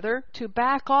to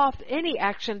back off any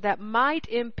action that might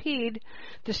impede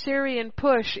the Syrian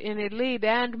push in Idlib,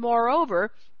 and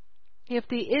moreover, if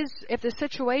the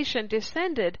situation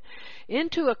descended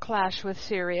into a clash with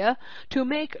Syria, to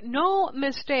make no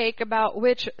mistake about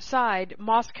which side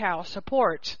Moscow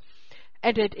supports,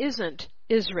 and it isn't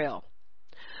Israel.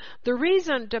 The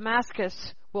reason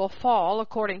Damascus will fall,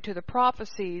 according to the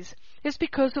prophecies, is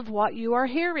because of what you are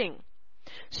hearing.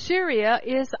 Syria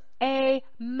is a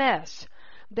mess.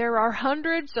 There are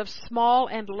hundreds of small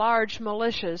and large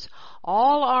militias,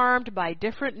 all armed by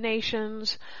different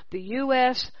nations, the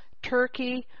U.S.,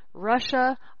 Turkey,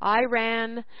 Russia,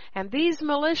 Iran, and these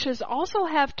militias also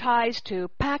have ties to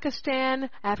Pakistan,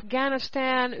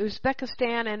 Afghanistan,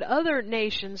 Uzbekistan, and other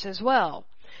nations as well.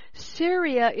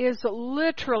 Syria is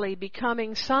literally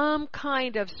becoming some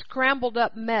kind of scrambled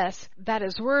up mess that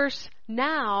is worse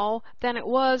now than it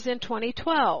was in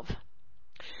 2012.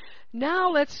 Now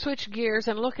let's switch gears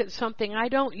and look at something I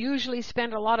don't usually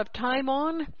spend a lot of time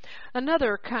on,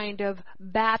 another kind of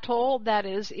battle that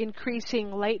is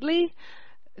increasing lately,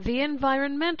 the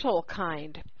environmental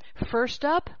kind. First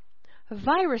up,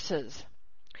 viruses.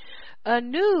 A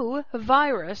new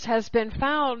virus has been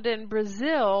found in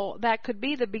Brazil that could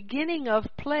be the beginning of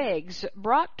plagues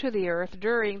brought to the earth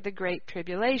during the Great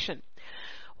Tribulation.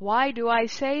 Why do I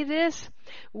say this?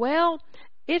 Well,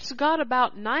 it's got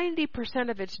about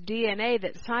 90% of its DNA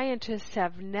that scientists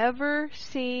have never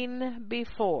seen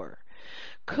before.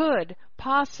 Could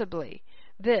possibly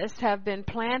this have been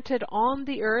planted on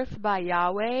the earth by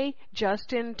Yahweh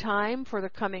just in time for the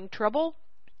coming trouble.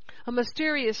 A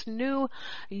mysterious new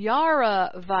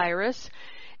Yara virus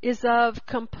is of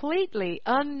completely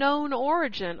unknown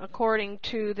origin, according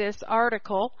to this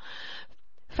article.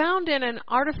 Found in an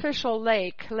artificial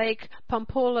lake, Lake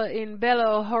Pampulha in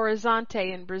Belo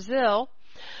Horizonte in Brazil,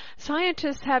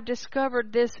 scientists have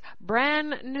discovered this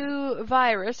brand new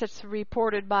virus, it's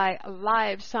reported by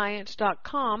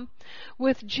LiveScience.com,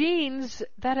 with genes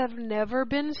that have never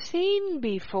been seen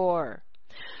before.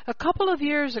 A couple of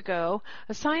years ago,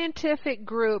 a scientific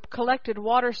group collected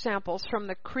water samples from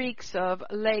the creeks of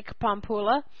Lake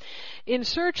Pampulha in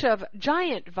search of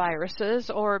giant viruses,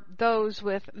 or those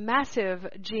with massive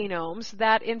genomes,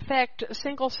 that infect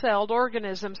single-celled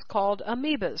organisms called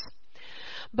amoebas.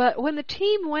 But when the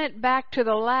team went back to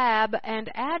the lab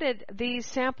and added these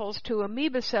samples to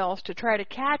amoeba cells to try to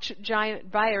catch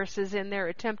giant viruses in their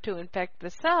attempt to infect the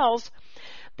cells,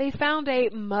 they found a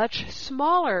much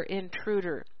smaller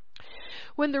intruder.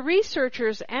 When the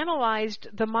researchers analyzed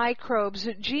the microbe's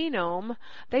genome,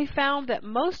 they found that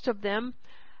most of them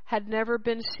had never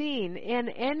been seen in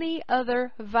any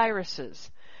other viruses.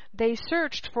 They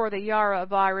searched for the Yara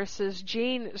virus's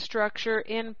gene structure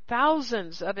in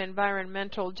thousands of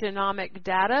environmental genomic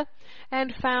data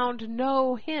and found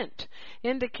no hint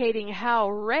indicating how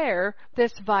rare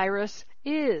this virus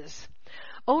is.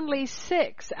 Only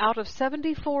 6 out of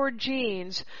 74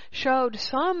 genes showed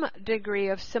some degree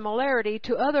of similarity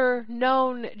to other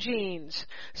known genes.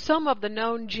 Some of the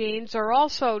known genes are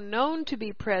also known to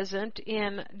be present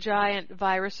in giant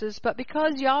viruses, but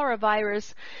because Yara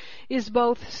virus is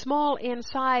both small in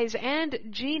size and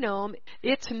genome,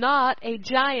 it's not a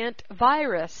giant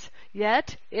virus.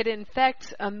 Yet, it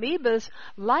infects amoebas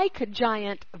like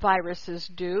giant viruses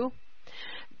do.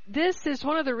 This is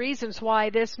one of the reasons why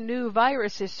this new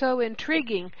virus is so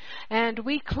intriguing, and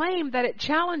we claim that it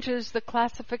challenges the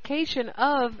classification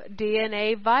of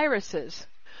DNA viruses.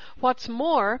 What's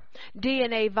more,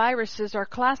 DNA viruses are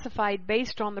classified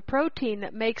based on the protein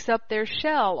that makes up their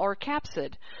shell or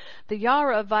capsid. The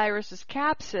Yara virus's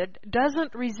capsid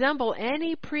doesn't resemble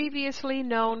any previously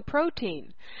known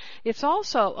protein. It's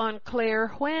also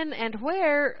unclear when and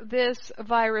where this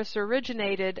virus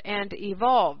originated and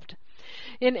evolved.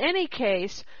 In any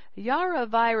case, Yara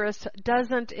virus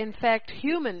doesn't infect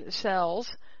human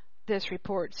cells, this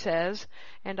report says,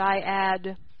 and I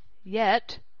add,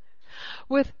 yet.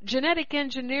 With genetic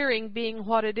engineering being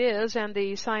what it is and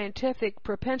the scientific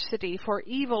propensity for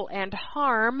evil and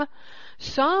harm,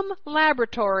 some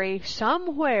laboratory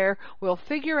somewhere will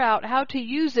figure out how to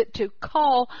use it to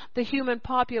cull the human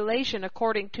population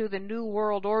according to the New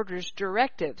World Order's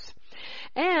directives.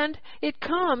 And it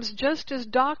comes just as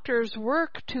doctors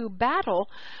work to battle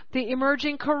the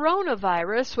emerging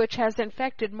coronavirus, which has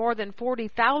infected more than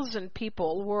 40,000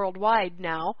 people worldwide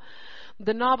now.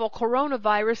 The novel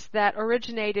coronavirus that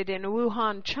originated in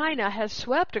Wuhan, China, has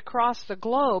swept across the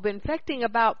globe, infecting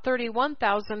about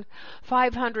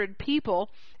 31,500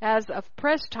 people as of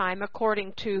press time,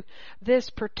 according to this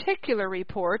particular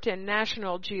report in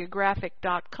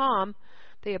NationalGeographic.com.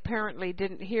 They apparently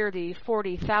didn't hear the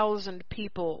 40,000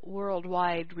 people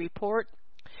worldwide report.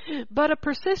 But a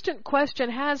persistent question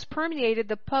has permeated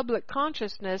the public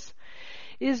consciousness.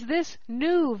 Is this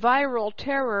new viral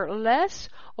terror less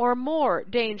or more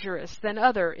dangerous than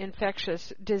other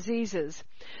infectious diseases?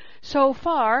 So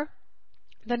far,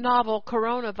 the novel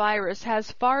coronavirus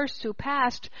has far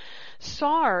surpassed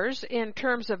SARS in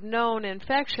terms of known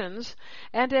infections,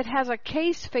 and it has a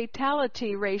case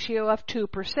fatality ratio of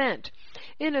 2%.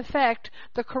 In effect,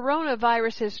 the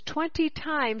coronavirus is 20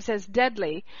 times as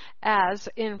deadly as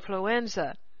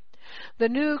influenza. The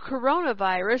new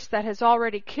coronavirus that has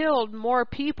already killed more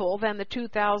people than the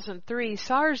 2003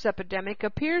 SARS epidemic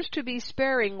appears to be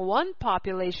sparing one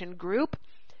population group,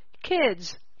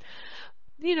 kids.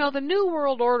 You know, the New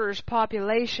World Order's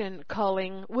population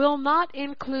culling will not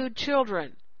include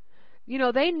children. You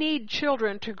know, they need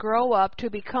children to grow up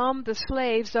to become the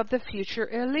slaves of the future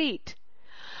elite.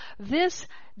 This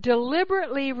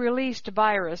deliberately released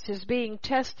virus is being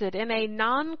tested in a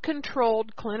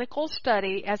non-controlled clinical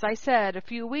study, as I said a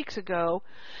few weeks ago,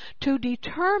 to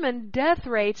determine death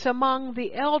rates among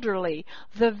the elderly,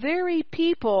 the very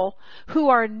people who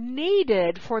are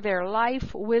needed for their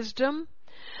life wisdom,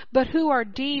 but who are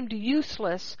deemed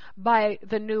useless by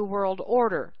the New World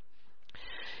Order.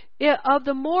 Of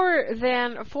the more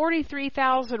than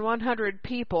 43,100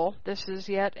 people, this is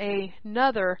yet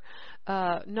another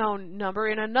known number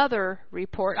in another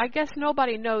report. I guess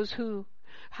nobody knows who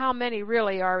how many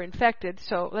really are infected,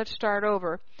 so let's start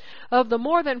over. Of the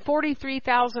more than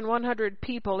 43,100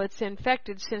 people it's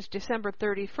infected since December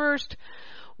 31st,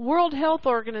 World Health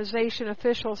Organization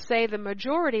officials say the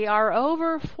majority are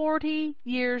over 40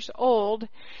 years old,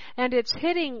 and it's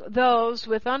hitting those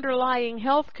with underlying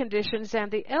health conditions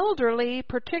and the elderly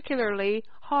particularly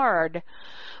hard.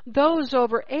 Those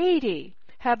over 80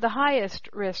 have the highest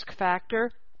risk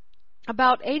factor.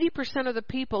 About 80% of the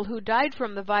people who died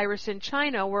from the virus in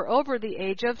China were over the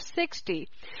age of 60,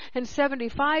 and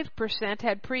 75%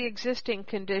 had pre-existing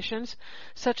conditions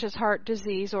such as heart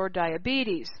disease or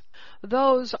diabetes.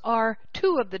 Those are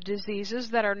two of the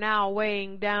diseases that are now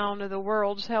weighing down the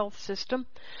world's health system.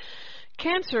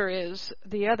 Cancer is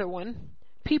the other one.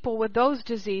 People with those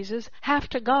diseases have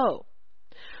to go.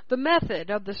 The method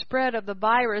of the spread of the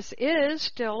virus is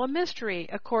still a mystery,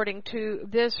 according to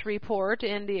this report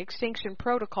in the Extinction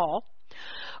Protocol.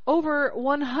 Over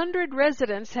 100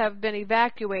 residents have been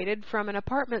evacuated from an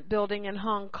apartment building in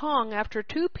Hong Kong after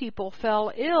 2 people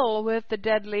fell ill with the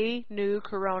deadly new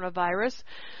coronavirus,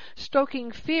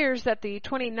 stoking fears that the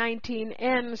 2019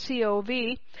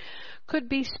 nCoV could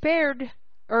be spread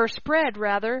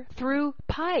through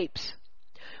pipes.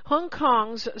 Hong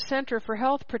Kong's Center for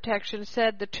Health Protection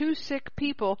said the 2 sick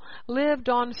people lived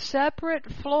on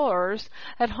separate floors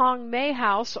at Hong Mei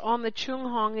House on the Chung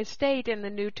Hong Estate in the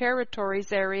New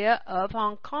Territories area of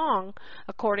Hong Kong,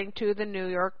 according to the New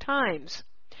York Times.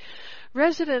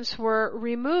 Residents were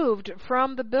removed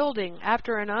from the building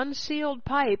after an unsealed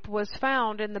pipe was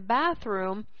found in the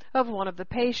bathroom of one of the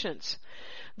patients.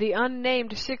 The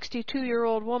unnamed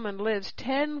 62-year-old woman lives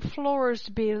 10 floors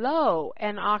below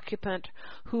an occupant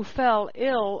who fell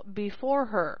ill before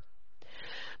her.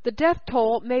 The death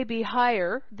toll may be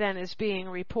higher than is being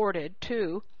reported,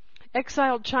 too.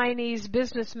 Exiled Chinese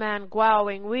businessman Guo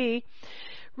Wengwei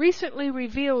recently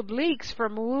revealed leaks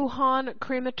from Wuhan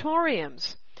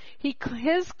crematoriums.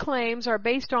 His claims are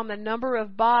based on the number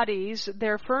of bodies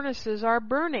their furnaces are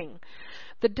burning.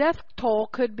 The death toll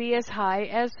could be as high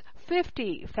as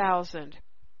 50,000.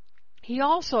 He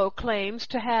also claims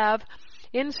to have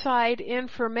inside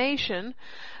information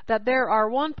that there are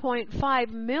 1.5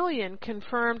 million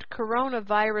confirmed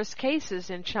coronavirus cases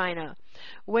in China.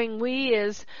 Wengwei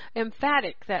is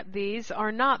emphatic that these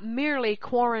are not merely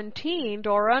quarantined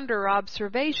or under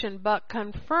observation, but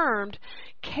confirmed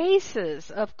cases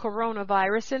of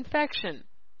coronavirus infection.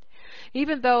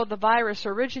 Even though the virus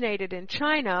originated in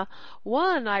China,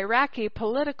 one Iraqi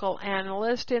political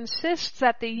analyst insists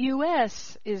that the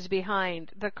U.S. is behind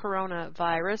the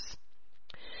coronavirus.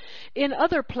 In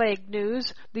other plague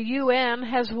news, the UN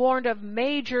has warned of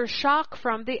major shock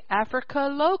from the Africa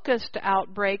locust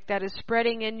outbreak that is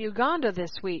spreading in Uganda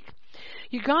this week.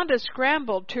 Uganda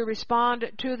scrambled to respond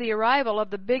to the arrival of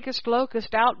the biggest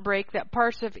locust outbreak that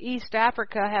parts of East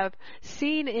Africa have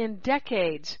seen in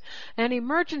decades. An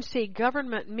emergency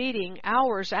government meeting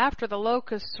hours after the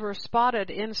locusts were spotted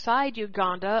inside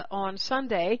Uganda on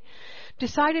Sunday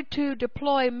decided to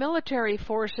deploy military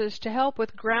forces to help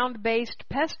with ground-based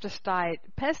pesticide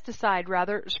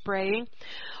spraying,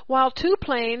 while 2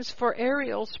 planes for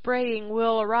aerial spraying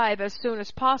will arrive as soon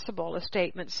as possible, a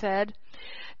statement said.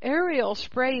 Aerial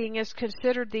spraying is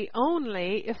considered the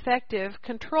only effective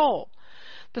control.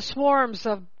 The swarms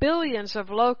of billions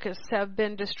of locusts have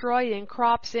been destroying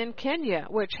crops in Kenya,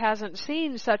 which hasn't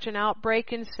seen such an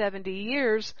outbreak in 70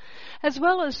 years, as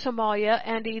well as Somalia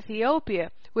and Ethiopia,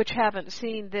 which haven't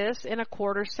seen this in a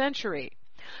quarter century.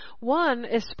 One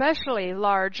especially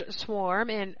large swarm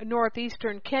in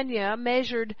northeastern Kenya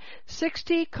measured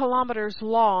 60 kilometers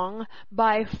long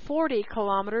by 40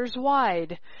 kilometers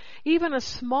wide. Even a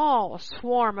small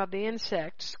swarm of the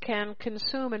insects can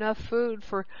consume enough food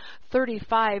for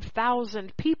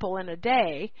 35,000 people in a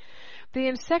day. The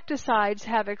insecticides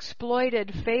have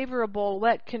exploited favorable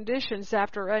wet conditions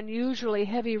after unusually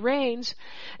heavy rains,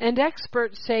 and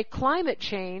experts say climate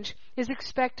change is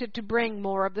expected to bring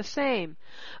more of the same.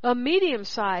 A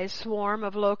medium-sized swarm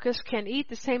of locusts can eat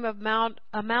the same amount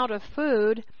of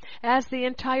food as the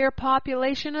entire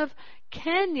population of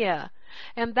Kenya.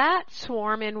 And that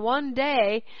swarm in one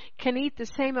day can eat the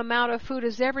same amount of food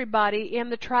as everybody in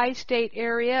the tri-state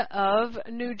area of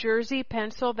New Jersey,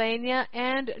 Pennsylvania,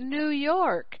 and New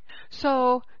York.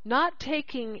 So, not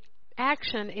taking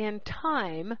action in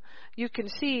time, you can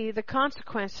see the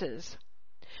consequences.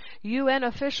 UN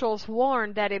officials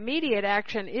warned that immediate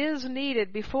action is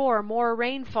needed before more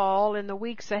rainfall in the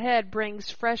weeks ahead brings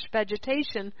fresh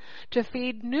vegetation to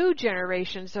feed new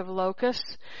generations of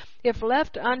locusts. If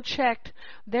left unchecked,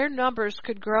 their numbers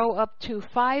could grow up to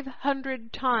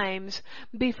 500 times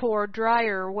before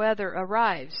drier weather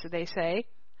arrives, they say.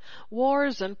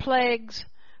 Wars and plagues,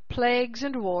 plagues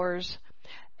and wars.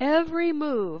 Every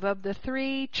move of the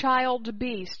 3 child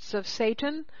beasts of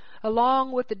Satan,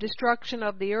 along with the destruction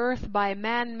of the earth by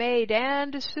man-made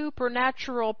and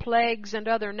supernatural plagues and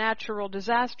other natural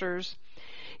disasters,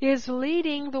 is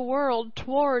leading the world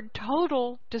toward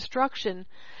total destruction,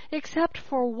 except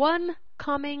for one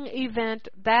coming event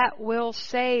that will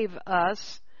save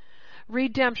us: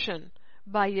 redemption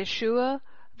by Yeshua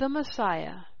the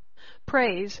Messiah.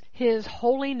 Praise His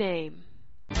holy name.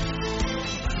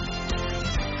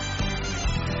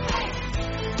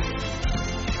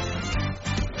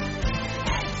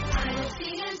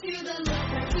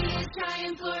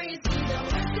 Triumph glorious, the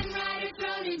horse and rider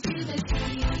thrown into the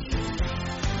sea.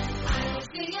 I will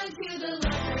sing unto the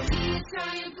Lord, for He is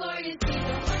triumph glorious, the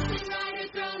horse and rider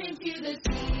thrown into the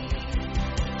sea.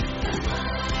 The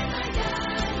Lord my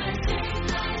God, my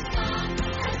strength, my song,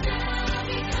 has now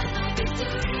become my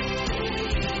victory.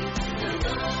 The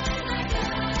Lord my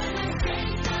God, my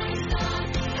strength, my song,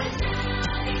 has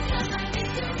now become my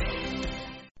victory.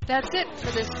 That's it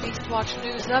for this Beastwatch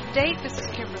News Update. This is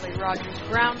Kimberly Rogers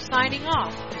Brown signing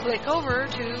off. Click over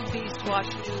to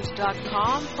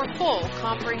BeastWatchNews.com for full,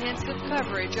 comprehensive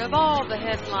coverage of all the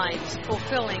headlines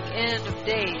fulfilling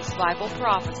end-of-days Bible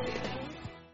prophecy.